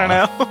 Aww. I don't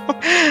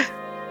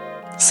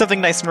know.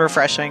 Something nice and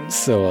refreshing.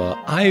 So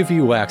Ivy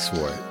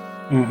Waxwort.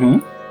 Mm-hmm.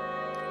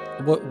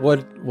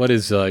 What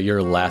is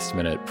your last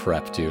minute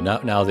prep do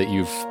now that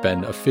you've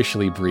been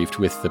officially briefed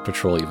with the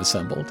patrol you've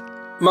assembled?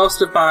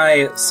 Most of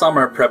my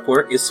summer prep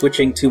work is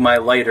switching to my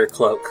lighter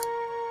cloak.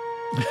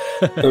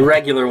 The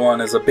regular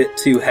one is a bit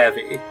too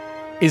heavy.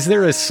 Is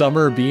there a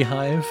summer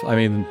beehive? I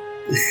mean,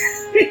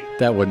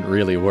 that wouldn't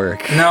really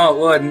work. No, it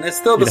wouldn't. It's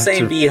still the You'd have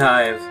same to-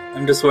 beehive.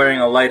 I'm just wearing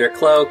a lighter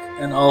cloak,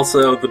 and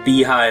also the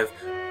beehive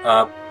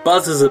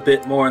buzzes a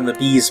bit more, and the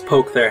bees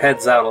poke their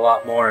heads out a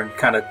lot more and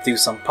kind of do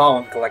some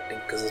pollen collecting,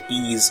 because the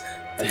bees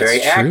are That's very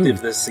true.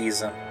 active this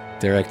season.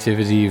 Their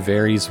activity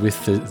varies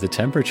with the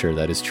temperature,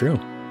 that is true.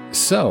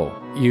 So,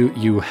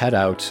 you head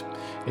out.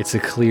 It's a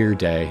clear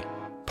day,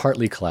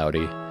 partly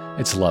cloudy.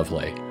 It's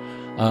lovely.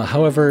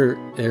 However,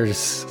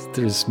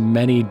 there's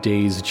many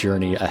days'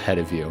 journey ahead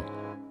of you.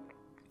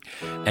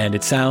 And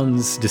it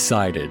sounds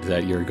decided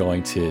that you're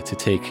going to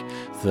take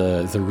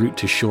the route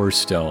to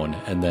Shorestone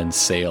and then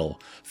sail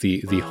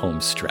the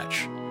home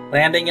stretch.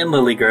 Landing in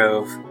Lily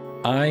Grove.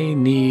 I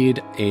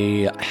need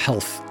a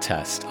health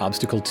test,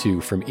 obstacle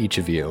 2, from each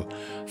of you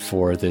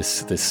for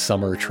this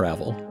summer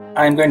travel.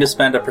 I'm going to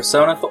spend a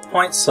persona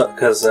point,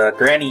 because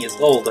Granny is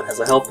old and has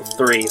a health of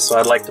 3, so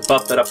I'd like to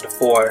bump that up to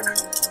 4.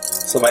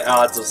 So my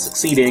odds of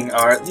succeeding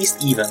are at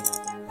least even.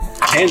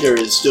 Tander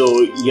is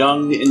still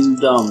young and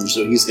dumb,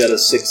 so he's got a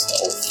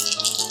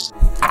 6 health.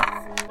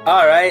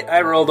 Alright,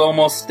 I rolled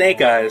almost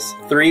snake eyes.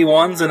 3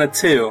 1s and a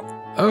 2.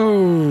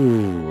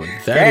 Oh,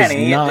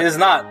 Granny is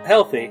not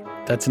healthy.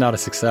 That's not a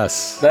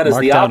success. That is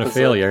Mark the down opposite. a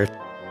failure.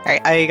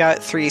 Alright, I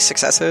got 3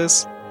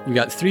 successes. We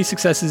got 3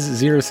 successes,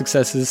 0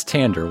 successes.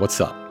 Tander,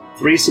 what's up?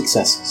 3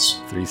 successes.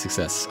 3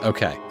 successes.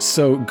 Okay.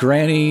 So,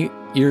 Granny,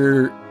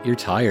 you're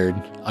tired.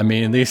 I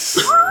mean, these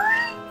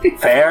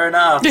Fair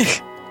enough.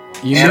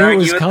 you Can't know it argue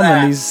was with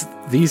coming.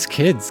 that. These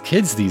kids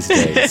these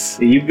days.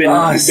 You've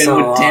been so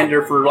with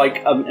Tander for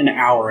like an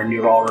hour, and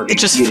you're already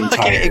Just getting fucking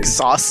tired.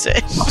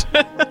 exhausted.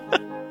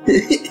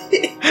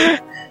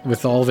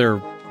 With all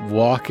their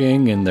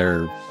walking and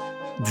their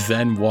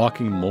then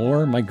walking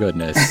more, my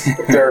goodness.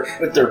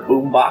 with their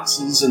boom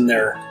boxes and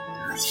their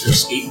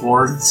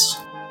skateboards.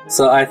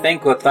 So I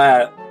think with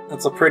that,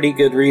 that's a pretty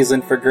good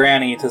reason for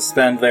Granny to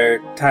spend their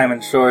time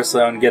in Shore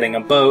Zone getting a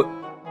boat,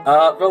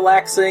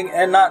 relaxing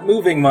and not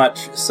moving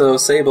much, so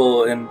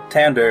Sable and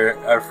Tander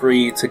are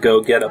free to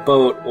go get a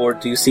boat or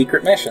do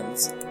secret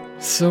missions.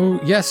 So,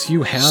 yes,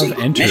 you have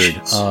Secret entered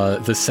missions.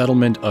 the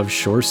settlement of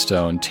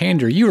Shorestone.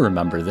 Tander, you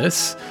remember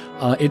this.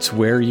 It's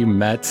where you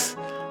met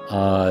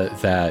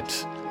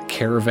that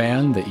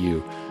caravan that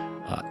you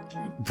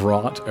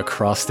brought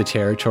across the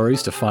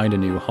territories to find a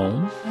new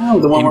home. Oh,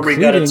 the one where we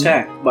got Including-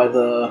 attacked by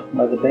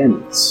the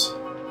bandits.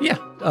 Yeah,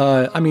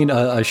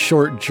 a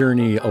short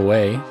journey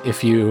away.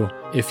 If you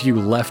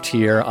left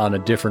here on a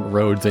different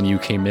road than you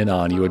came in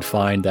on, you would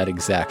find that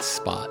exact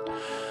spot.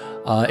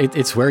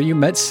 It's where you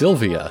met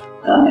Sylvia.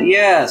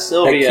 Yeah, That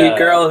Sylvia. cute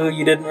girl who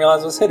you didn't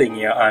realize was hitting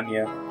you on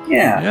you.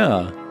 Yeah.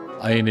 Yeah.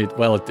 I mean,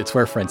 it's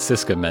where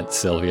Francisca met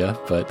Sylvia,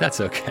 but that's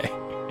okay.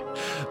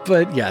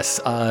 But yes,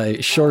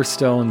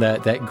 Shorestone,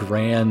 that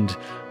grand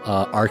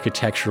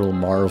architectural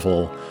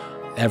marvel,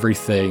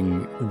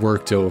 everything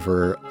worked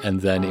over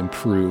and then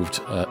improved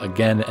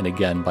again and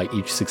again by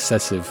each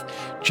successive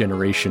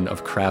generation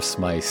of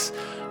craftsmice.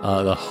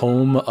 The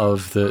home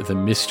of the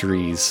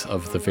mysteries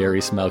of the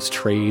various mouse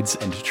trades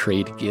and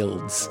trade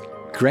guilds.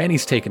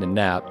 Granny's taking a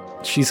nap.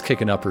 She's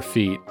kicking up her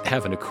feet,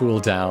 having a cool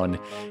down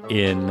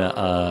in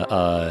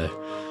the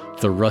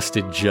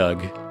rusted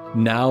jug.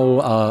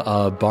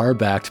 Now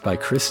bar-backed by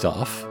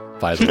Kristoff,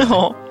 by the way.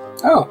 No.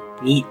 Oh,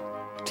 neat.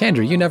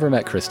 Tander, you never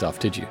met Kristoff,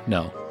 did you?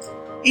 No.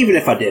 Even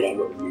if I did, I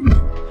wouldn't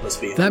remember. Let's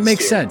be honest That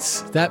makes here.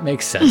 sense. That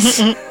makes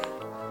sense.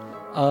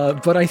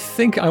 But I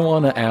think I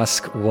want to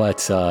ask what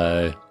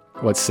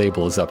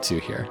Sable is up to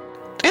here.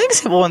 I think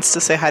Sable wants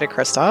to say hi to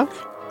Kristoff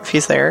if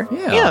he's there.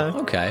 Yeah.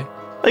 Okay.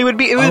 It would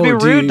be Oh, rude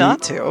dude.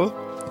 not to.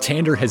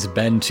 Tander has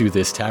been to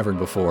this tavern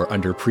before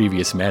under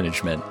previous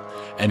management,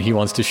 and he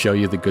wants to show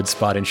you the good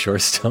spot in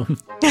Shorestone.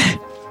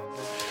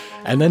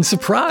 And then,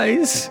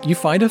 surprise, you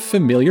find a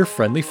familiar,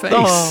 friendly face.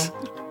 Oh.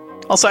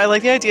 Also, I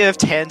like the idea of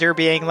Tander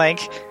being like,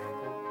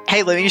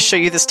 "Hey, let me show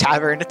you this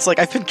tavern." It's like,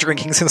 I've been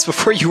drinking since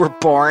before you were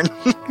born,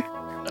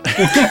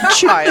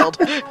 child.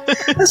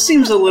 That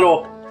seems a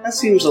little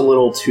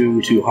too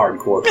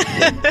hardcore.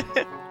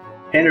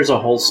 Tander's a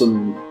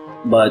wholesome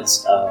but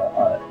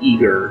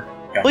eager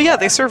guy. Well, yeah,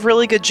 they serve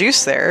really good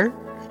juice there.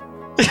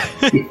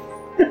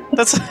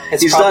 That's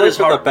It's He's not probably as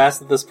for the hard- best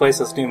that this place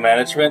has new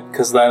management,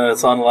 because then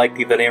it's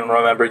unlikely that anyone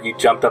remembered you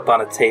jumped up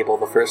on a table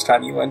the first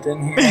time you went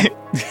in here.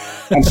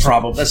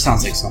 That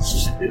sounds like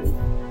something to do.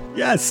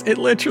 Yes, it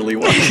literally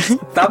was.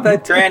 Not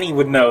that Granny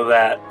would know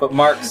that, but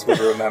Marks would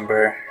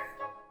remember.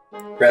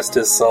 Rest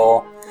his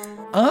soul.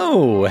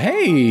 Oh,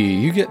 hey,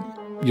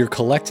 you're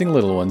collecting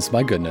little ones.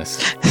 My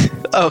goodness.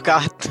 oh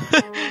god.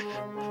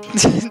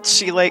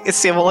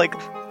 Sable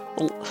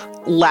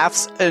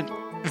laughs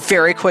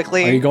very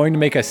quickly. Are you going to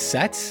make a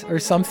set or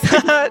something?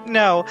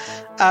 No,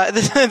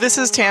 this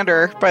is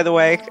Tander, by the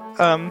way.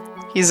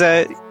 He's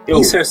a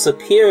He's her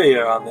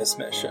superior on this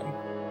mission.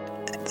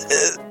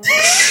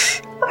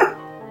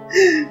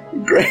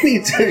 Granny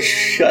just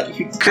shut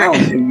you down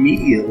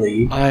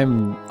immediately.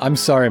 I'm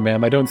sorry,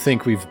 ma'am. I don't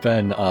think we've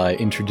been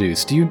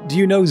introduced. Do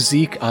you know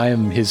Zeke? I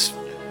am his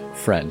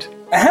friend.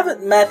 I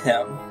haven't met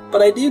him,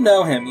 but I do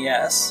know him,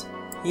 yes.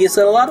 He has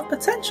a lot of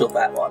potential,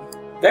 that one.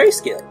 Very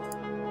skilled.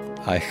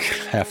 I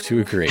have to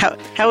agree.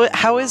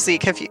 how is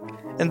Zeke? Have you?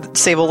 And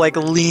Sable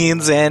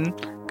leans in.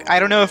 I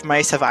don't know if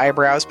mice have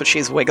eyebrows, but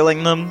she's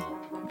wiggling them.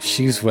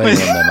 She's waggling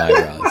them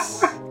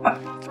eyebrows.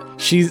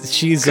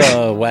 She's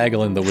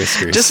waggling the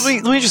whiskers.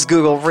 Let me just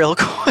Google real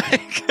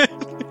quick.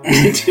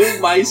 Do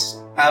mice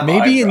have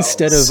Maybe eyebrows?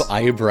 instead of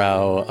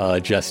eyebrow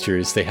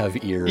gestures, they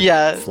have ear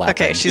Yeah,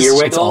 flapping. okay, she's-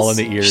 Ear It's all in wiggles?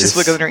 the ears. She's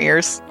wiggling her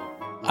ears.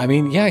 I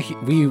mean, yeah,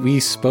 we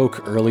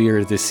spoke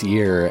earlier this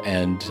year,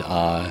 and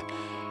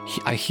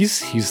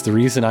he's the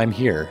reason I'm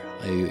here.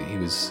 He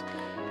was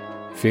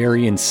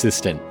very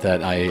insistent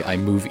that I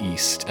move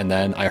east, and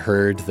then I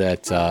heard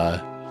that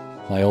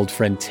my old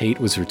friend Tate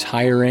was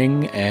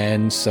retiring,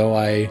 and so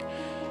I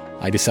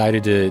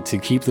decided to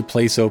keep the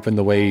place open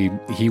the way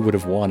he would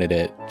have wanted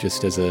it,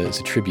 just as a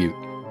tribute.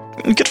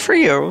 Good for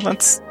you.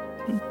 That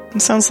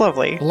sounds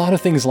lovely. A lot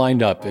of things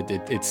lined up.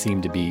 It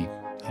seemed to be,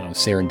 I don't know,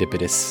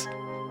 serendipitous.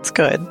 It's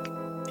good.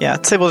 Yeah,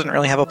 Sable didn't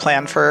really have a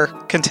plan for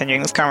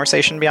continuing this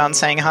conversation beyond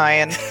saying hi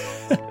and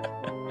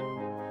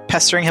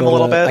pestering him a But,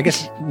 little bit. I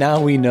guess now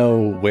we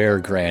know where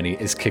Granny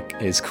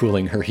is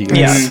cooling her heels.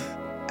 Yeah.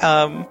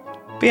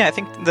 But yeah, I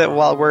think that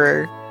while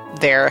we're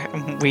there,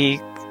 we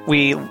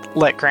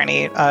let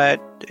Granny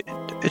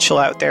chill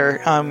out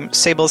there.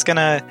 Sable's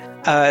gonna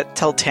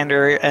tell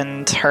Tander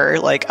and her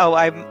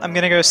I'm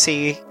gonna go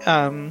see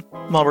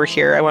while we're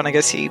here. I want to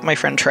go see my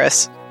friend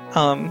Triss.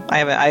 I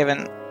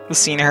haven't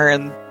seen her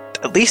in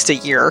at least a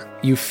year.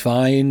 You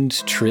find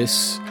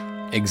Triss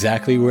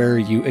exactly where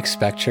you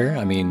expect her.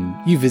 I mean,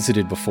 you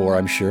visited before,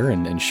 I'm sure,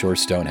 and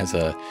Shorestone has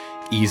a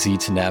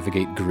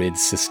easy-to-navigate grid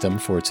system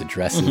for its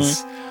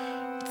addresses.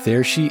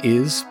 There she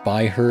is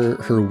by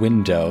her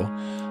window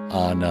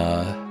on,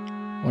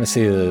 I want to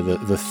say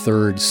the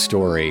third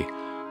story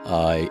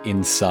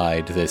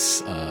inside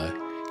this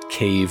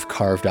cave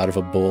carved out of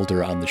a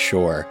boulder on the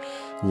shore,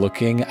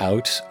 looking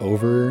out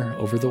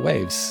over the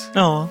waves.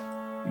 Oh.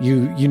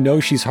 You know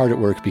she's hard at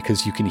work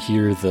because you can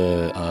hear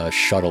the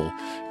shuttle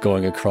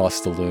going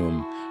across the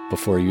loom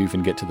before you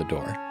even get to the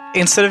door.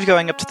 Instead of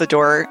going up to the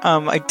door,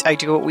 I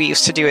do what we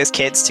used to do as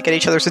kids to get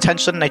each other's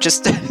attention, and I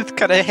just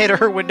kind of hit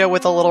her window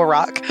with a little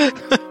rock.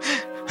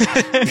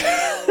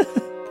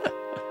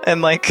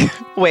 And, like,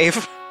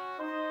 wave.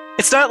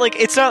 It's not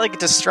like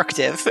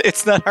destructive.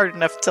 It's not hard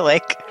enough to,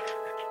 like...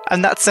 I'm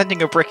not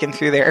sending a brick in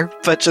through there,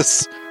 but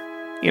just,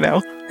 you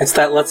know... It's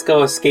that let's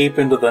go escape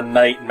into the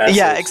night message.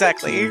 Yeah,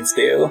 exactly. That teens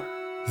do.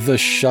 The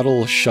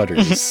shuttle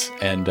shudders,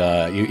 and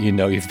you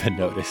know you've been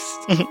noticed.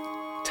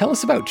 Tell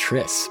us about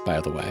Triss,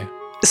 by the way.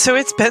 So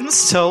it's been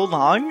so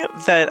long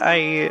that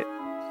I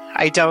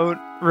don't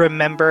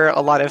remember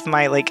a lot of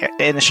my, like,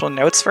 initial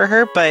notes for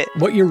her, but...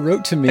 What you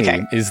wrote to me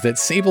is that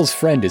Sable's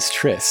friend is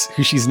Triss,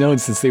 who she's known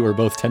since they were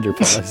both tender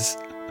paws.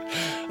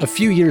 A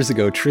few years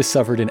ago, Triss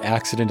suffered an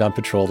accident on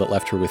patrol that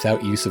left her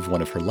without use of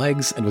one of her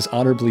legs and was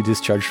honorably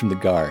discharged from the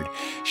guard.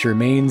 She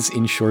remains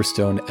in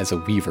Shorestone as a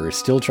weaver,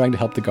 still trying to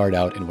help the guard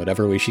out in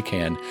whatever way she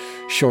can,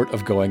 short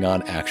of going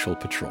on actual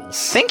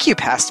patrols. Thank you,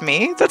 past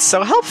me. That's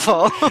so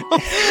helpful.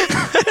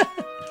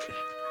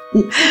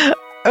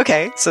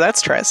 Okay, so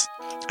that's Triss.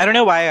 I don't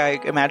know why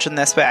I imagined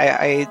this, but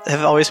I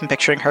have always been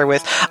picturing her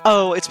with,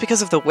 oh, it's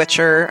because of The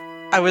Witcher.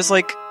 I was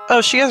like,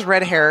 oh, she has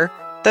red hair.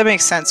 That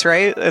makes sense,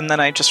 right? And then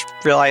I just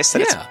realized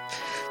that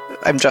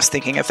I'm just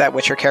thinking of that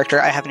Witcher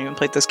character. I haven't even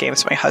played those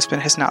games. My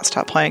husband has not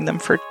stopped playing them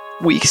for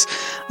weeks.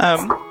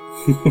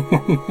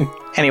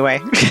 Anyway.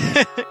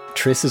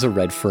 Triss is a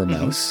red fur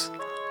mouse.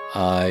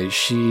 I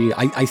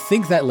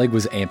think that leg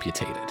was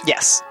amputated.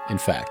 Yes. In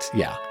fact,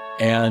 yeah.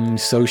 And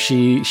so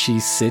she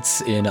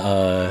sits in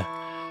a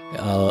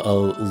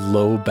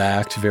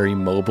low-backed, very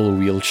mobile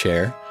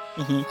wheelchair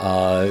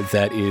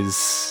that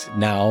is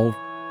now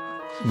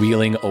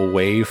wheeling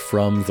away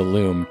from the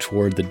loom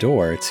toward the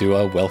door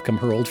to welcome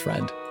her old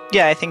friend.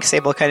 Yeah, I think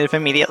Sable kind of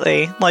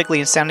immediately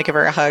leans down to give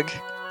her a hug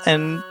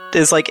and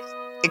is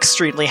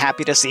extremely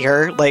happy to see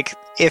her.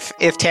 If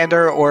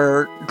Tander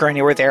or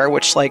Granny were there,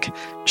 which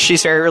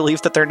she's very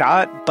relieved that they're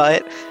not,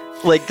 but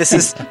this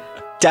is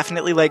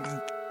definitely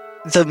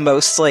the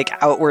most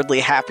outwardly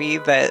happy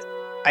that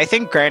I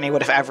think Granny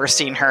would have ever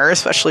seen her,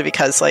 especially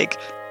because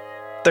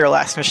their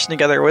last mission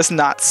together was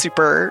not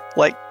super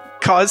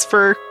cause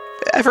for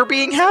ever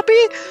being happy.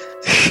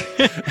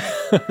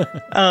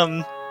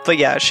 But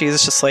yeah,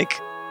 she's just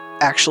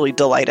actually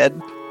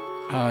delighted.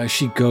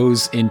 She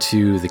goes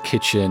into the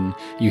kitchen.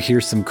 You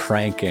hear some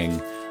cranking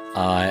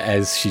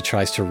as she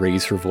tries to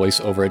raise her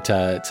voice over it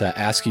to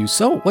ask you,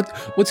 so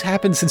what's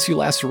happened since you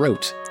last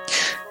wrote?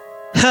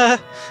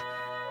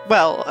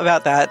 Well,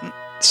 about that,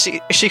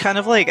 she kind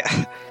of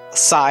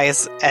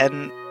sighs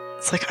and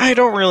it's I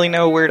don't really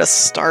know where to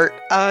start.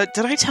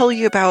 Did I tell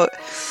you about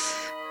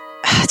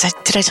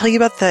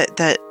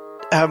that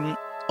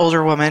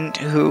older woman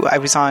who I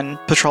was on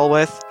patrol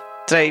with?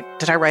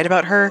 Did I write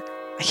about her?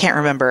 I can't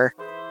remember.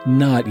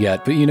 Not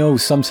yet, but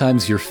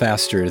sometimes you're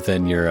faster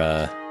than your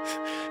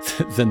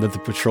than the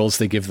patrols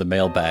they give the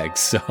mailbags,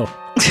 so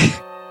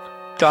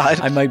God.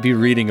 I might be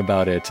reading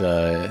about it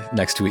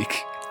next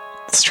week.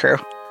 It's true.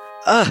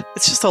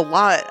 It's just a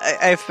lot.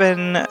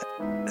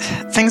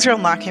 Things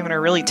around Lockhaven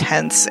are really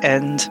tense,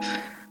 and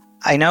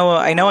I know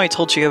I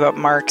told you about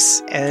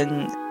Marks,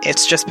 and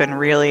it's just been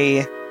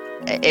really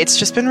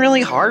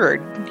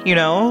hard,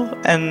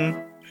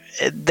 and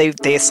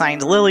they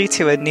assigned Lily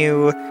to a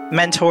new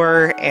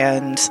mentor,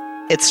 and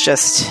it's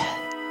just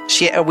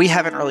we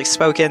haven't really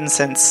spoken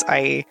since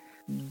I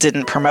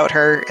didn't promote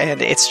her,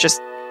 and it's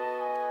just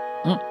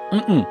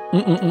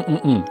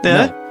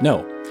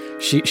No.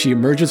 She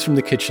emerges from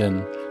the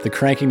kitchen. The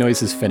cranking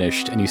noise is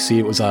finished, and you see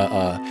it was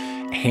a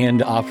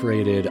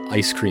hand-operated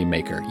ice cream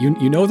maker.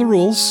 You know the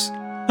rules.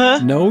 Huh?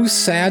 No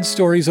sad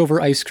stories over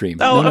ice cream.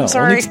 Oh, no. I'm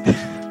sorry.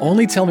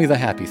 Only tell me the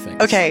happy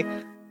things. Okay.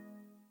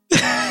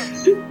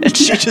 And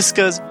she just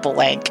goes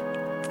blank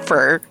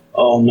for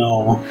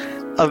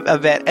a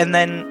bit, and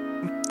then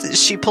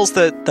she pulls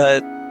the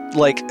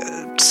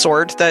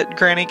sword that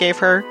Granny gave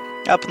her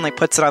up and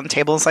puts it on the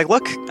table. And it's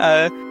look,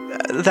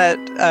 that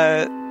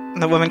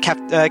the woman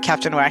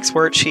Captain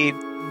Waxwort, she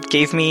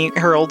gave me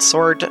her old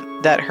sword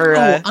that her.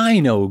 Oh, I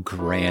know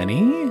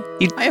Granny.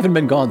 I haven't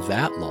been gone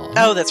that long.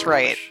 Oh, that's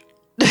right.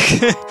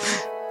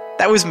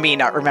 That was me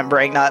not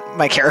remembering, not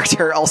my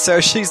character. Also,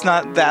 she's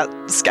not that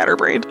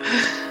scatterbrained.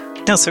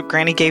 No, so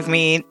Granny gave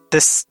me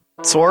this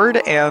sword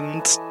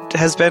and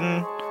has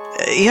been.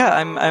 Yeah,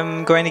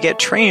 I'm going to get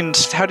trained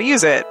how to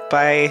use it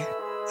by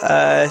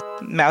a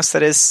mouse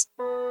that is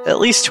at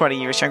least 20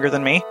 years younger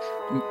than me.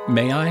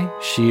 May I?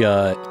 She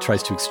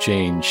tries to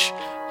exchange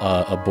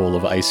a bowl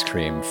of ice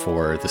cream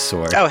for the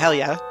sword. Oh, hell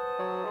yeah.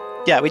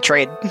 Yeah, we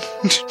trade.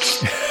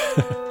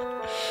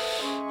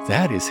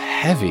 That is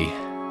heavy.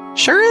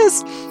 Sure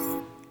is.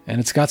 And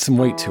it's got some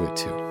weight to it,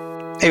 too.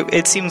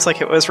 It seems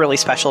like it was really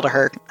special to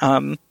her.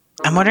 I'm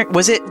wondering,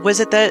 was it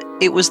that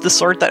it was the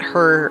sword that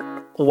her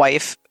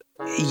wife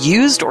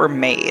used or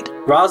made?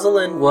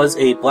 Rosalind was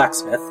a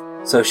blacksmith,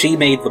 so she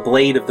made the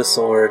blade of the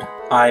sword.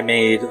 I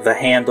made the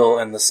handle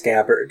and the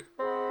scabbard.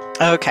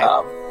 Okay.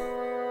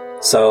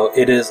 So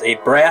it is a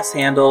brass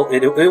handle.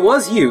 It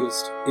was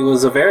used. It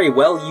was a very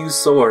well-used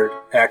sword,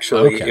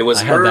 actually. Okay, It was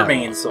I had her that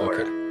main one.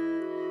 sword. Okay.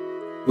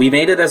 We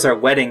made it as our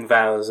wedding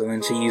vows, and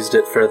then she used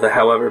it for the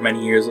however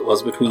many years it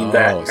was between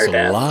that and her so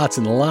death. lots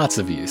and lots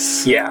of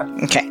use. Yeah.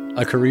 Okay.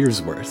 A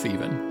career's worth,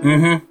 even.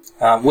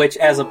 Mm-hmm. Which,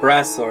 as a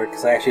brass sword,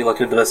 because I actually looked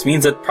into this,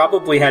 means it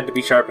probably had to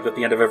be sharpened at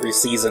the end of every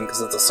season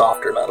because it's a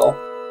softer metal.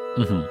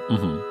 Mm-hmm,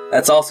 mm-hmm.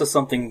 That's also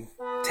something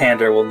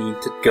Tander will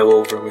need to go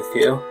over with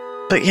you.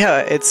 But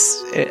yeah,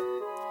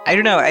 I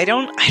don't know. I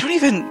don't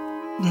even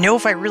know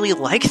if I really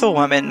like the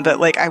woman, but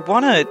like I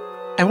wanna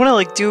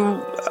like do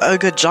a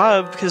good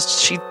job because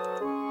she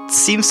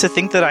seems to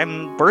think that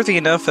I'm worthy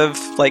enough of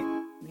like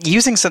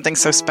using something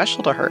so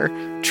special to her.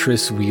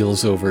 Triss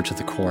wheels over to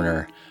the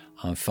corner,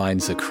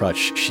 finds a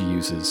crutch she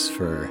uses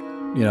for,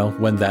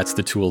 when that's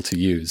the tool to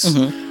use.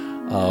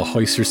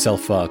 Hoists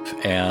herself up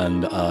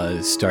and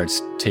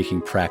starts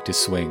taking practice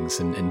swings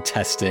and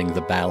testing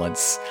the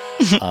balance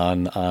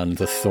on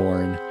the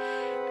thorn.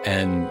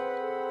 And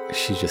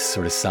she just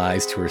sort of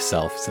sighs to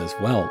herself and says,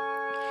 well,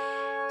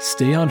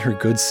 stay on her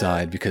good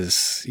side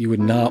because you would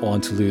not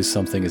want to lose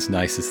something as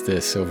nice as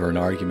this over an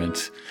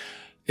argument.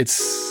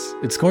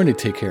 It's going to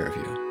take care of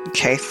you.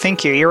 Okay,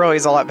 thank you. You're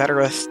always a lot better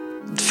with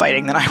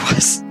fighting than I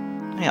was.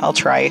 Yeah, I'll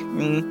try.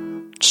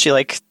 And she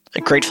like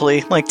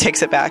gratefully like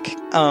takes it back.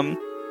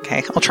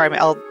 Okay, I'll try.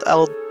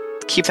 I'll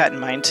keep that in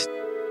mind.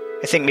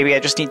 I think maybe I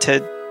just need to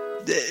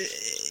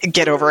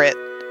get over it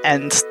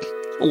and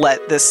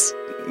let this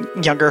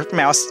younger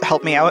mouse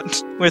help me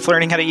out with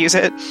learning how to use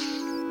it.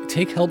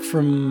 Take help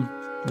from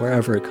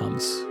wherever it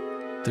comes.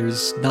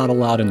 There's not a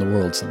lot in the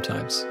world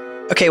sometimes.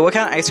 Okay, what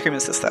kind of ice cream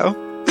is this though?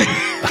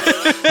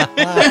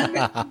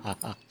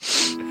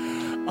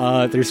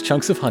 There's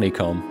chunks of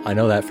honeycomb. I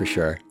know that for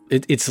sure.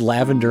 It's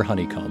lavender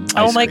honeycomb.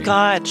 Oh my cream.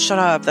 god, shut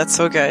up. That's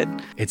so good.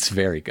 It's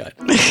very good.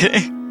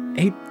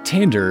 Hey,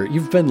 Tander,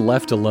 you've been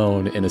left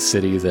alone in a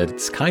city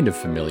that's kind of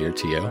familiar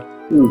to you.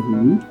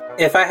 Mm-hmm.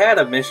 If I had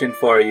a mission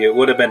for you, it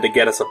would have been to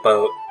get us a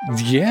boat.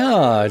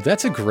 Yeah,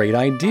 that's a great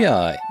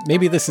idea.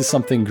 Maybe this is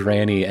something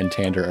Granny and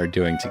Tander are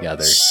doing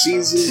together.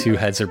 Season 2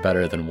 heads are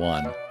better than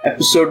 1.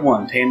 Episode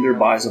 1, Tander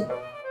buys a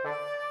boat.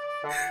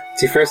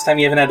 It's your first time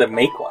you even had to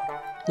make one.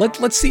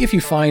 Let's see if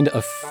you find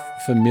a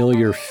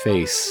familiar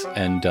face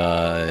and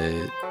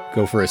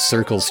go for a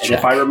circles And check.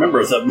 if I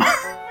remember them.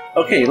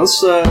 Okay, let's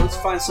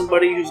find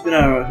somebody who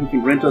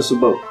can rent us a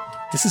boat.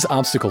 This is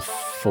obstacle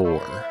 4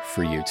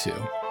 for you two.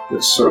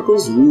 The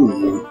circles?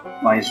 Ooh,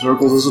 my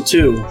circles is a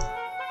 2.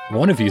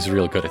 One of you's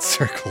real good at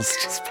circles.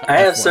 Just I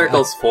have FYI.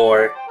 circles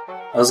 4.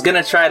 I was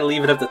gonna try to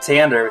leave it up to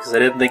Tander because I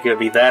didn't think it would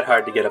be that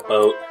hard to get a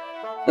boat.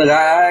 But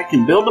I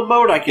can build a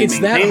boat, I can It's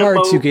that maintain a hard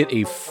boat. to get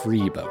a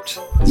free boat.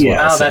 is Yeah. what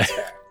I Oh, say. that's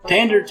fair.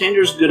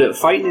 Tander's good at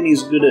fighting and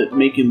he's good at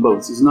making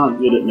boats. He's not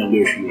good at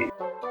negotiating.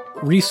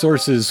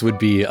 Resources would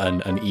be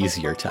an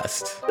easier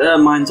test.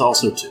 Mine's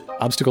also 2.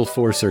 Obstacle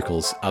 4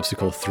 circles,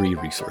 obstacle 3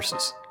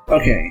 resources.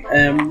 Okay,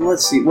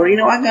 let's see. Well,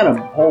 I got a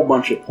whole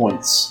bunch of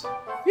points.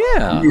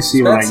 Yeah. Let me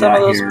see what I Spend some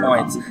got of those here.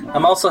 points.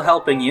 I'm also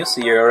helping you,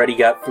 so you already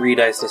got 3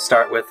 dice to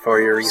start with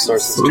for your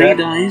resources. 3 check.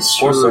 dice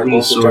Or for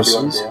circles, whichever you want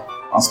resources. to do.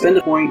 I'll spend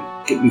a point,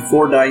 get me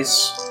 4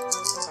 dice.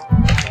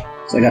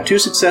 So I got 2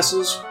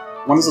 successes.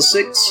 One is a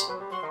 6.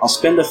 I'll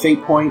spend a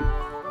fate point,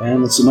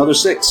 and it's another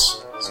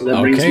 6. So that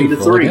brings Okay, me to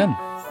roll 3. again.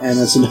 And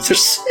it's another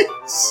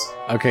 6.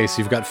 Okay, so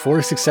you've got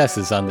 4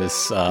 successes on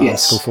this Yes.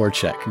 obstacle 4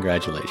 check.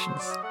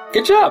 Congratulations.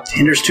 Good job.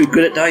 Tinder's too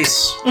good at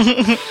dice.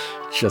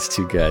 Just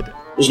too good.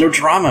 There's no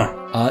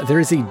drama. There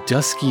is a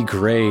dusky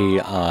gray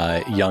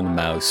young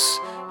mouse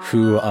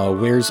who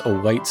wears a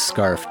white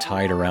scarf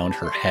tied around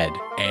her head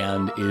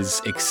and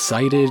is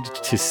excited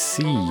to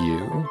see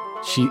you.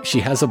 She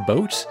has a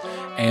boat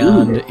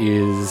and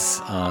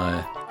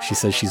she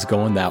says she's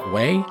going that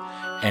way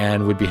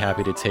and would be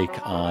happy to take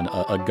on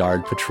a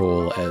guard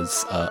patrol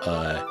as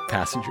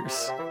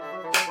passengers.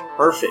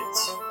 Perfect.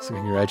 So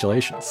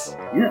congratulations.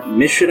 Yeah,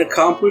 mission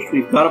accomplished.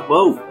 We've got a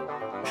boat.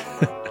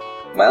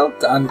 Well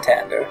done,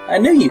 Tander. I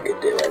knew you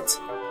could do it.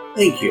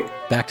 Thank you.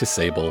 Back to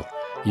Sable.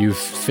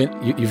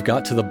 You've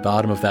got to the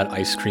bottom of that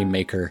ice cream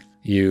maker.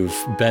 You've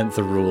bent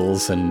the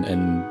rules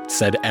and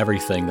said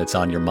everything that's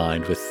on your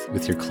mind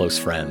with your close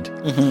friend.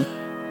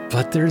 Mm-hmm.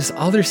 But there's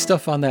other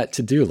stuff on that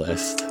to-do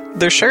list.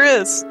 There sure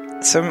is.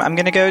 So I'm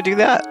gonna go do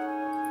that.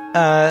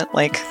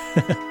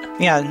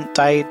 Yeah, and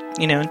I,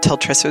 tell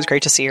Triss it was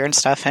great to see her and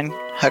stuff and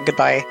hug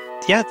goodbye.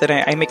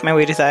 then I make my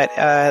way to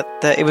that.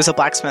 It was a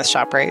blacksmith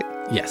shop, right?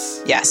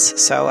 Yes.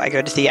 Yes. So I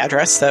go to the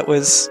address that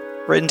was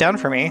written down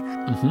for me.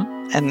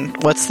 Mm-hmm.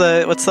 And what's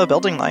the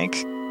building like?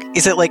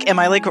 Is it like, am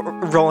I like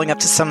rolling up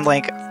to some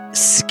like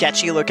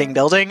sketchy looking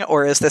building,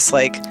 or is this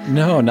like?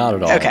 No, not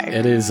at all. Okay.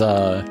 It is.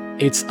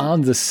 It's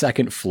on the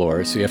second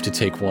floor, so you have to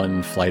take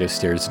one flight of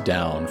stairs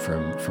down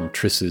from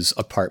Triss's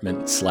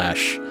apartment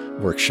 /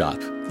 workshop.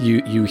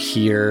 You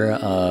hear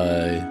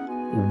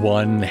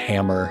one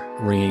hammer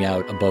ringing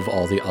out above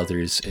all the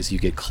others as you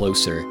get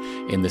closer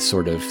in this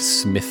sort of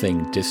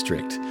smithing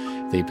district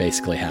they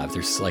basically have.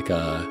 There's like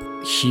a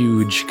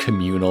huge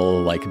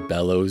communal like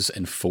bellows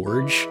and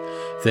forge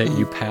that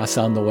you pass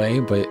on the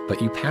way,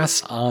 but you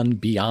pass on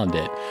beyond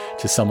it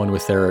to someone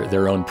with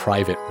their own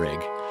private rig,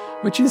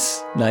 which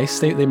is nice.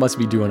 They must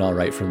be doing all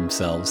right for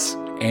themselves.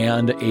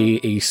 And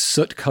a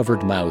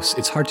soot-covered mouse.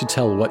 It's hard to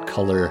tell what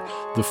color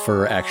the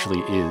fur actually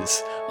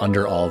is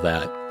under all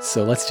that.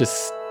 So let's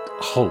just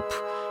hope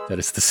that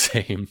it's the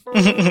same.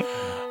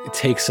 It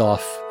takes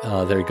off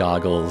their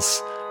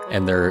goggles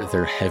and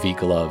their heavy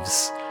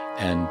gloves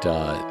and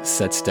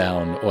sets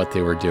down what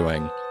they were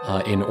doing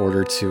in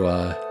order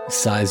to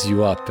size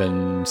you up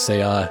and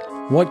say,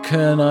 what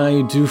can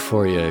I do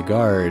for you,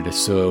 guard?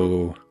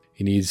 So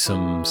you need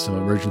some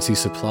emergency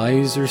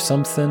supplies or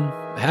something?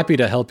 Happy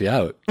to help you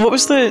out. What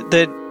was the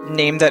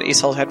name that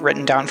Isolde had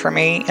written down for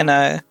me in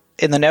the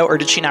note, or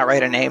did she not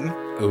write a name?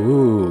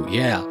 Ooh,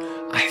 yeah.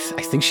 I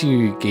think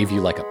she gave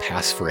you like a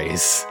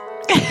passphrase.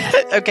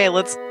 Okay,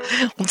 let's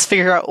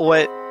figure out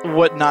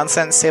what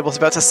nonsense Sable's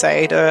about to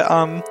say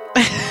to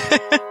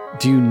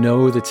Do you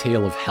know the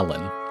tale of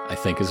Helen? I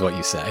think is what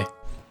you say.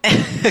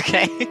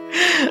 Okay.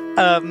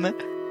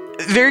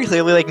 Very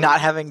clearly, like, not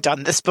having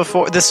done this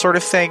before, this sort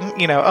of thing,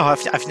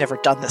 I've never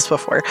done this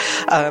before.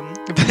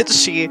 But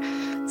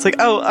it's like,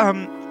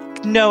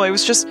 no, I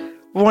was just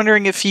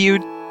wondering if you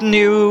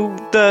knew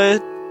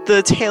the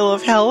tale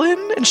of Helen,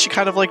 and she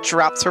kind of like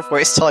drops her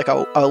voice to like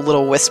a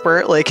little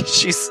whisper, like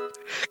she's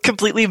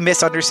completely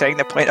misunderstanding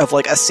the point of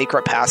like a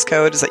secret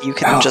passcode is that you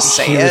can just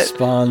say he it.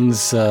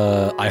 Responds,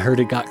 I heard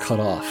it got cut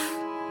off,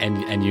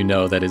 and you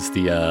know that is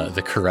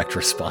the correct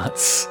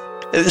response.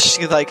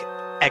 She like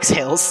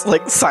exhales,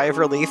 like sigh of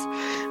relief.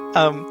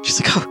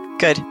 She's like, oh,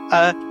 good.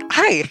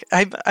 Hi,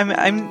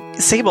 I'm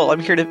Sable.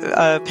 I'm here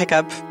to pick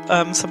up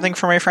something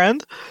for my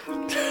friend.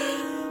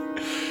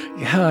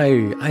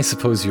 Yeah, I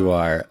suppose you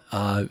are.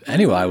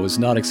 Anyway, I was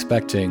not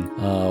expecting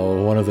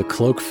one of the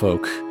cloak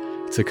folk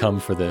to come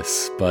for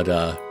this, but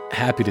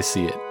happy to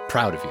see it.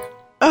 Proud of you.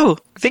 Oh,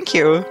 thank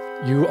you.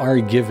 You are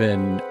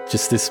given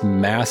just this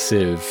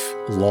massive,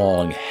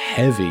 long,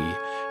 heavy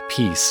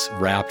piece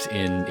wrapped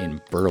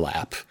in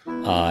burlap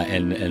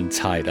and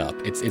tied up.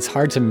 It's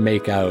hard to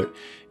make out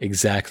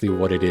exactly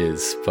what it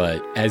is,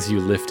 but as you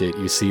lift it,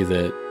 you see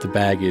that the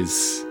bag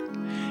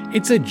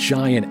it's a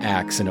giant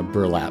axe in a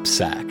burlap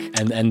sack,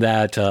 and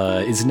that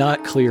is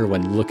not clear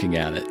when looking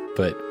at it,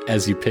 but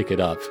as you pick it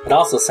up... It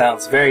also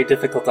sounds very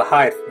difficult to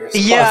hide from your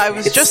Yeah, I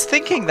was just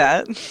thinking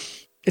that.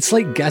 It's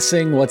like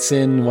guessing what's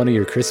in one of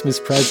your Christmas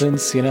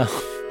presents, you know?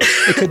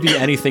 It could be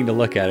anything to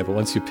look at it, but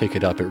once you pick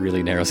it up, it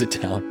really narrows it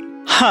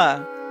down.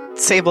 Huh.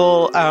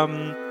 Sable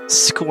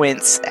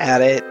squints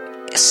at it.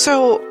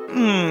 So,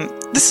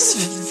 this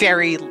is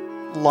very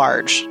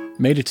large.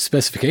 Made it to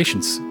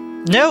specifications.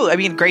 No, I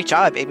mean, great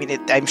job. I mean,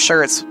 I'm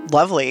sure it's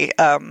lovely.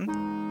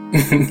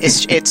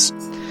 It's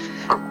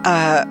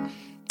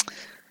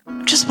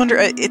just wonder.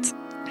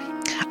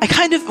 I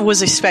kind of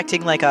was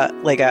expecting like a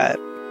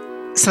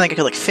something I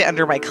could like fit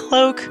under my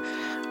cloak,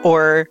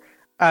 or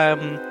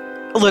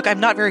look, I'm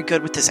not very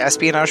good with this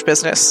espionage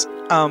business.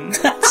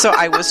 So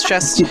I was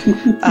just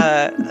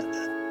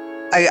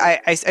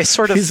I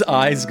sort of, his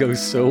eyes go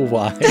so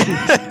wide.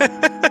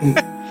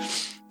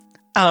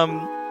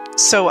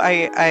 So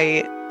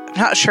I'm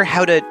not sure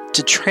how to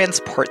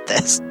transport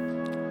this.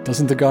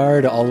 Doesn't the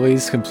guard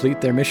always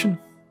complete their mission?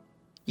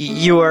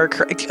 You are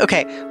correct.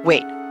 Okay,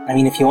 wait. I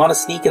mean, if you want to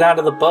sneak it out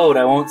of the boat,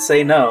 I won't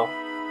say no.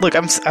 Look,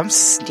 I'm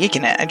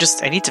sneaking it. I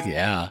need to...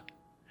 Yeah.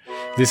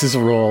 This is a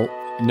roll.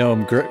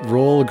 Gnome,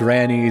 roll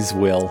Granny's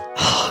will.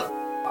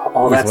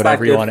 Oh, with that's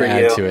whatever not you good want for to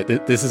add you. to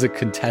it. This is a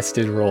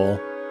contested roll.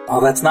 Oh,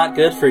 that's not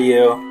good for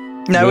you.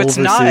 No, Roll it's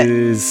not.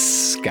 versus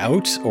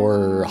scout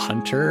or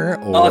hunter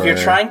or... Well, if you're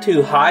trying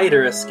to hide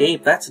or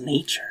escape, that's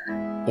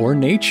nature. Or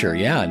nature,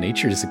 yeah.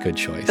 Nature is a good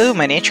choice. Ooh,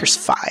 my nature's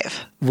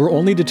 5. We're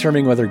only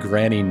determining whether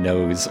Granny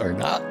knows or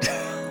not.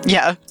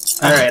 Yeah.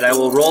 Alright, I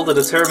will roll to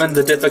determine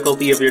the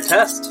difficulty of your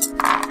test.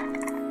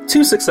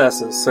 2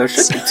 successes, so it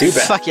shouldn't be too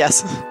bad. Fuck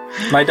yes.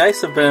 My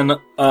dice have been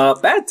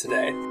bad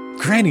today.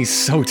 Granny's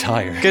so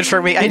tired. Good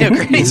for me. I know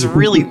Granny's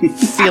really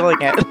feeling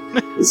it.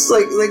 It's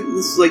like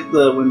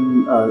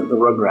when the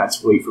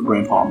Rugrats wait for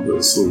Grandpa to go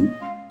to sleep,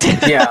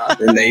 Yeah,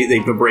 and they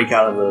break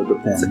out of the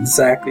it's pen.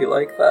 exactly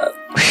like that.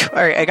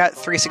 Alright, I got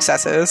 3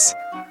 successes.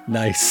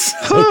 Nice.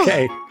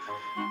 Okay.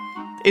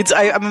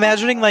 I'm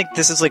imagining like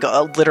this is like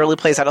literally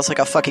plays out as like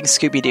a fucking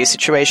Scooby-Doo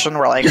situation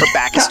where like her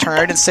back is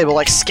turned and Sable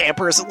like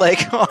scampers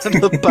like on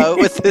the boat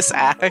with this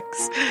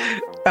axe.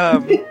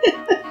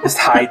 Just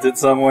hides it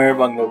somewhere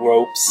among the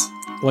ropes.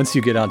 Once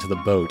you get onto the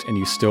boat and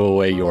you stow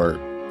away your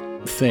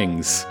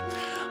things,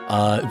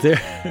 there.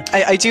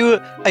 I do.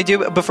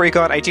 Before you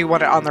go on, I do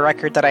want it on the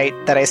record that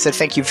I said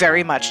thank you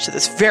very much to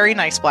this very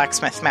nice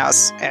blacksmith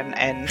mouse,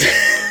 and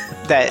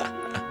that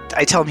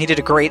I tell him he did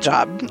a great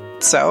job.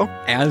 So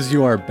As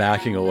you are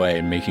backing away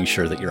and making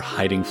sure that your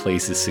hiding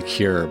place is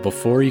secure,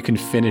 before you can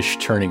finish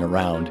turning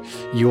around,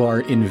 you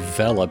are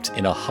enveloped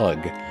in a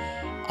hug.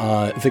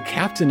 The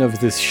captain of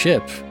this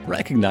ship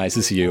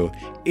recognizes you.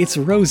 It's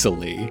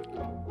Rosalie.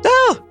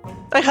 oh,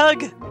 I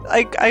hug.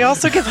 I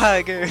also give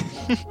hug.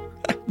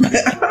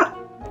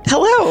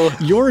 Hello.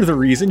 You're the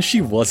reason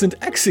she wasn't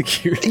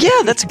executed.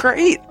 Yeah, that's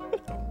great.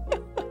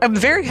 I'm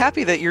very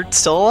happy that you're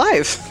still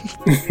alive.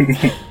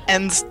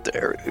 And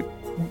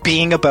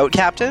being a boat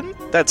captain,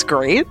 that's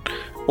great.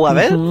 Love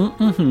it.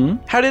 Mm-hmm.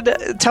 How did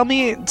tell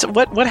me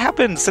what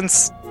happened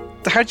since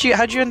how'd you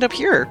end up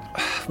here?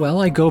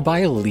 Well, I go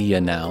by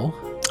Leah now.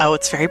 Oh,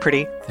 it's very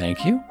pretty.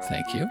 Thank you.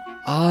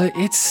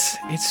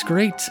 It's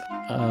great.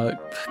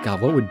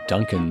 God, what would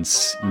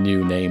Duncan's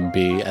new name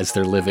be as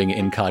they're living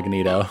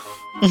incognito?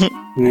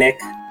 Nick.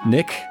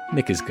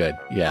 Nick is good.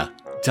 Yeah.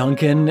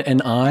 Duncan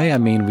and I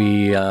mean,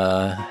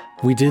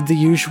 we did the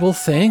usual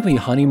thing. We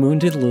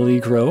honeymooned at Lily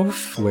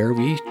Grove, where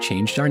we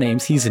changed our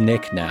names. He's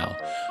Nick now,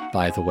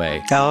 by the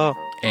way. Oh.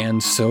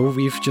 And so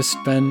we've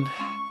just been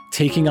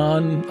taking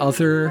on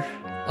other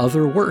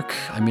work.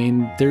 I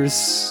mean,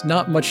 there's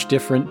not much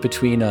different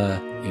between a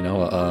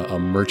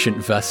merchant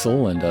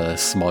vessel and a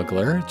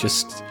smuggler.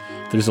 Just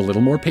there's a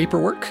little more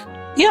paperwork.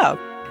 Yeah.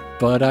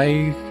 But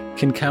I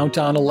can count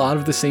on a lot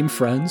of the same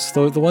friends,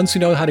 the ones who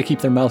know how to keep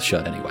their mouth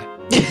shut anyway.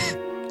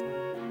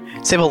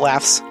 Sable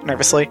laughs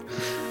nervously.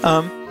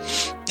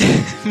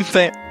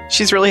 But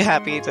she's really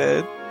happy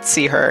to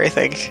see her, I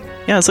think.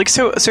 Yeah, it's like,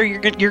 so you're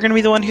gonna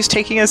be the one who's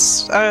taking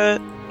us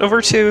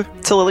over to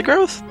Lily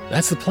Grove?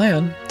 That's the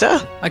plan. Duh.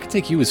 I can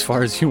take you as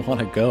far as you want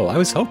to go. I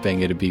was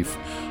hoping it'd be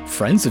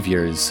friends of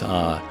yours.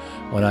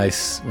 When I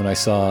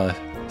saw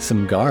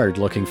some guard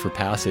looking for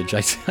passage,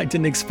 I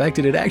didn't expect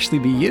it'd actually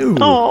be you.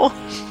 Oh,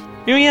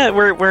 yeah.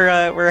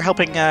 We're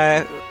helping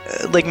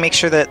make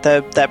sure that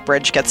that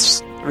bridge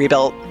gets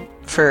rebuilt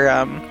for.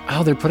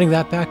 Oh, they're putting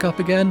that back up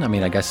again. I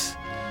mean, I guess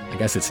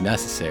it's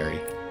necessary.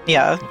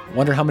 Yeah.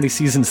 Wonder how many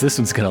seasons this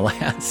one's gonna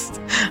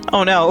last.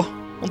 Oh no.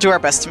 We'll do our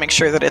best to make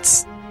sure that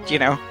it's,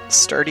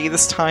 sturdy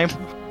this time,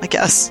 I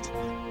guess.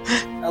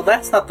 Oh,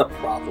 that's not the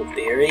problem,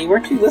 dearie.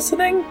 Weren't you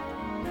listening?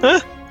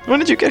 When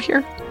did you get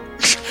here?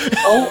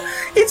 Oh,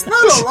 it's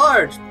not a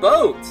large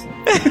boat.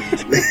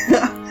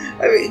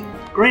 I mean,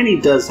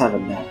 Granny does have a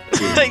nap.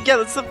 Yeah,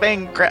 that's the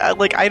thing.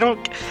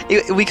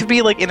 We could be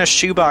in a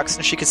shoebox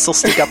and she could still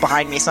sneak up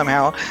behind me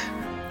somehow.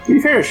 To be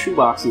fair, a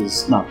shoebox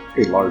is not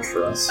very large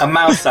for us. A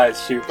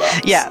mouse-sized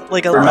shoebox. Yeah,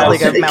 like a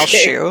mouse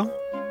shoe.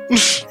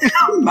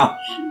 Mouse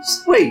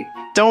shoes. Wait.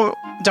 Don't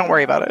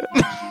worry about it.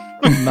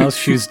 Mouse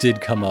shoes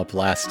did come up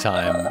last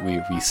time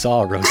we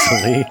saw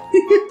Rosalie.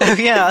 Oh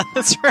yeah,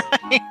 that's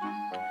right.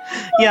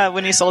 Yeah,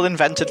 when you sold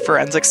invented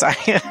forensic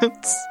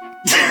science.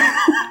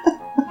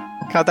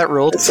 God, that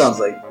ruled. It sounds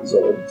like it's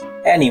old.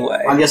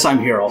 Anyway. I guess I'm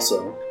here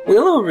also.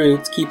 Willow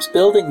Roots keeps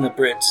building the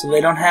bridge so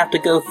they don't have to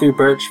go through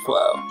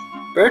Birchflow.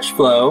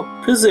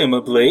 Birchflow,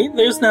 presumably,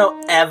 there's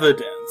no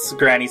evidence,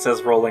 Granny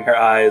says, rolling her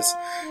eyes,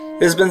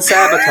 has been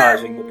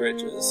sabotaging the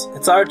bridges.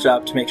 It's our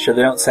job to make sure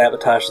they don't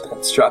sabotage the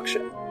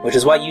construction, which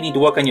is why you need to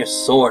work on your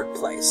sword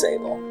play,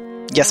 Sable.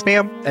 Yes,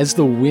 ma'am. As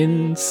the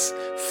winds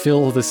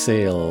fill the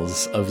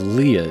sails of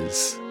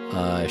Leah's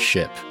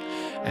ship,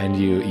 and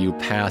you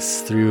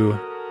pass through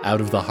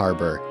out of the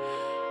harbor,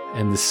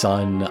 and the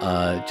sun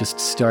just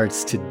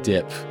starts to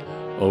dip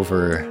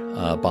over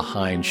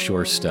behind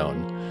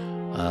Shorestone,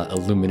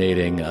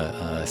 illuminating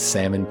a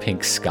salmon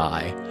pink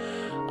sky.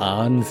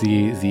 On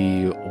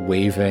the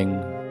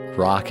waving,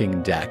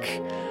 rocking deck,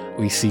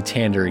 we see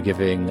Tander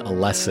giving a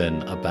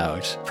lesson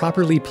about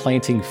properly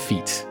planting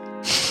feet,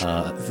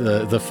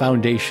 the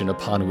foundation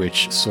upon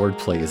which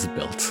swordplay is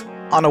built.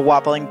 On a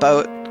wobbling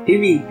boat.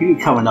 He'd be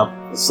coming up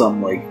with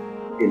some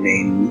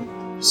inane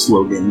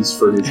slogans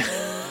for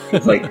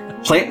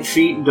plant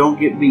feet, don't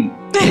get beat.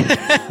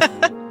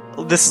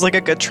 This is a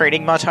good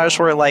training montage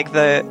where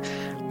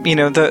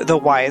the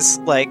wise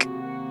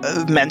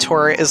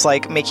mentor is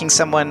making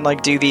someone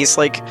do these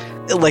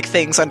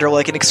things under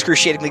an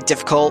excruciatingly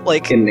difficult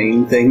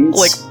inane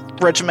things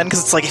regimen,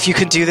 because it's if you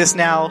can do this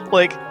now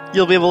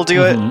you'll be able to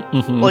do it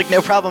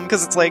no problem,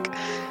 because it's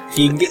if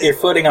you can get your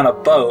footing on a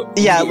boat,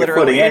 you yeah, can get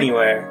literally your footing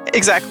anywhere.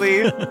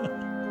 Exactly.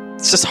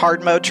 It's just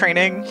hard mode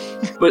training.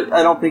 But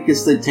I don't think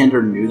it's that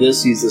Tander knew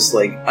this. He's just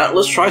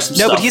let's try some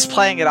stuff. No, but he's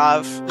playing it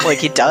off like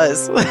he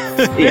does.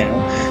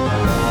 Yeah.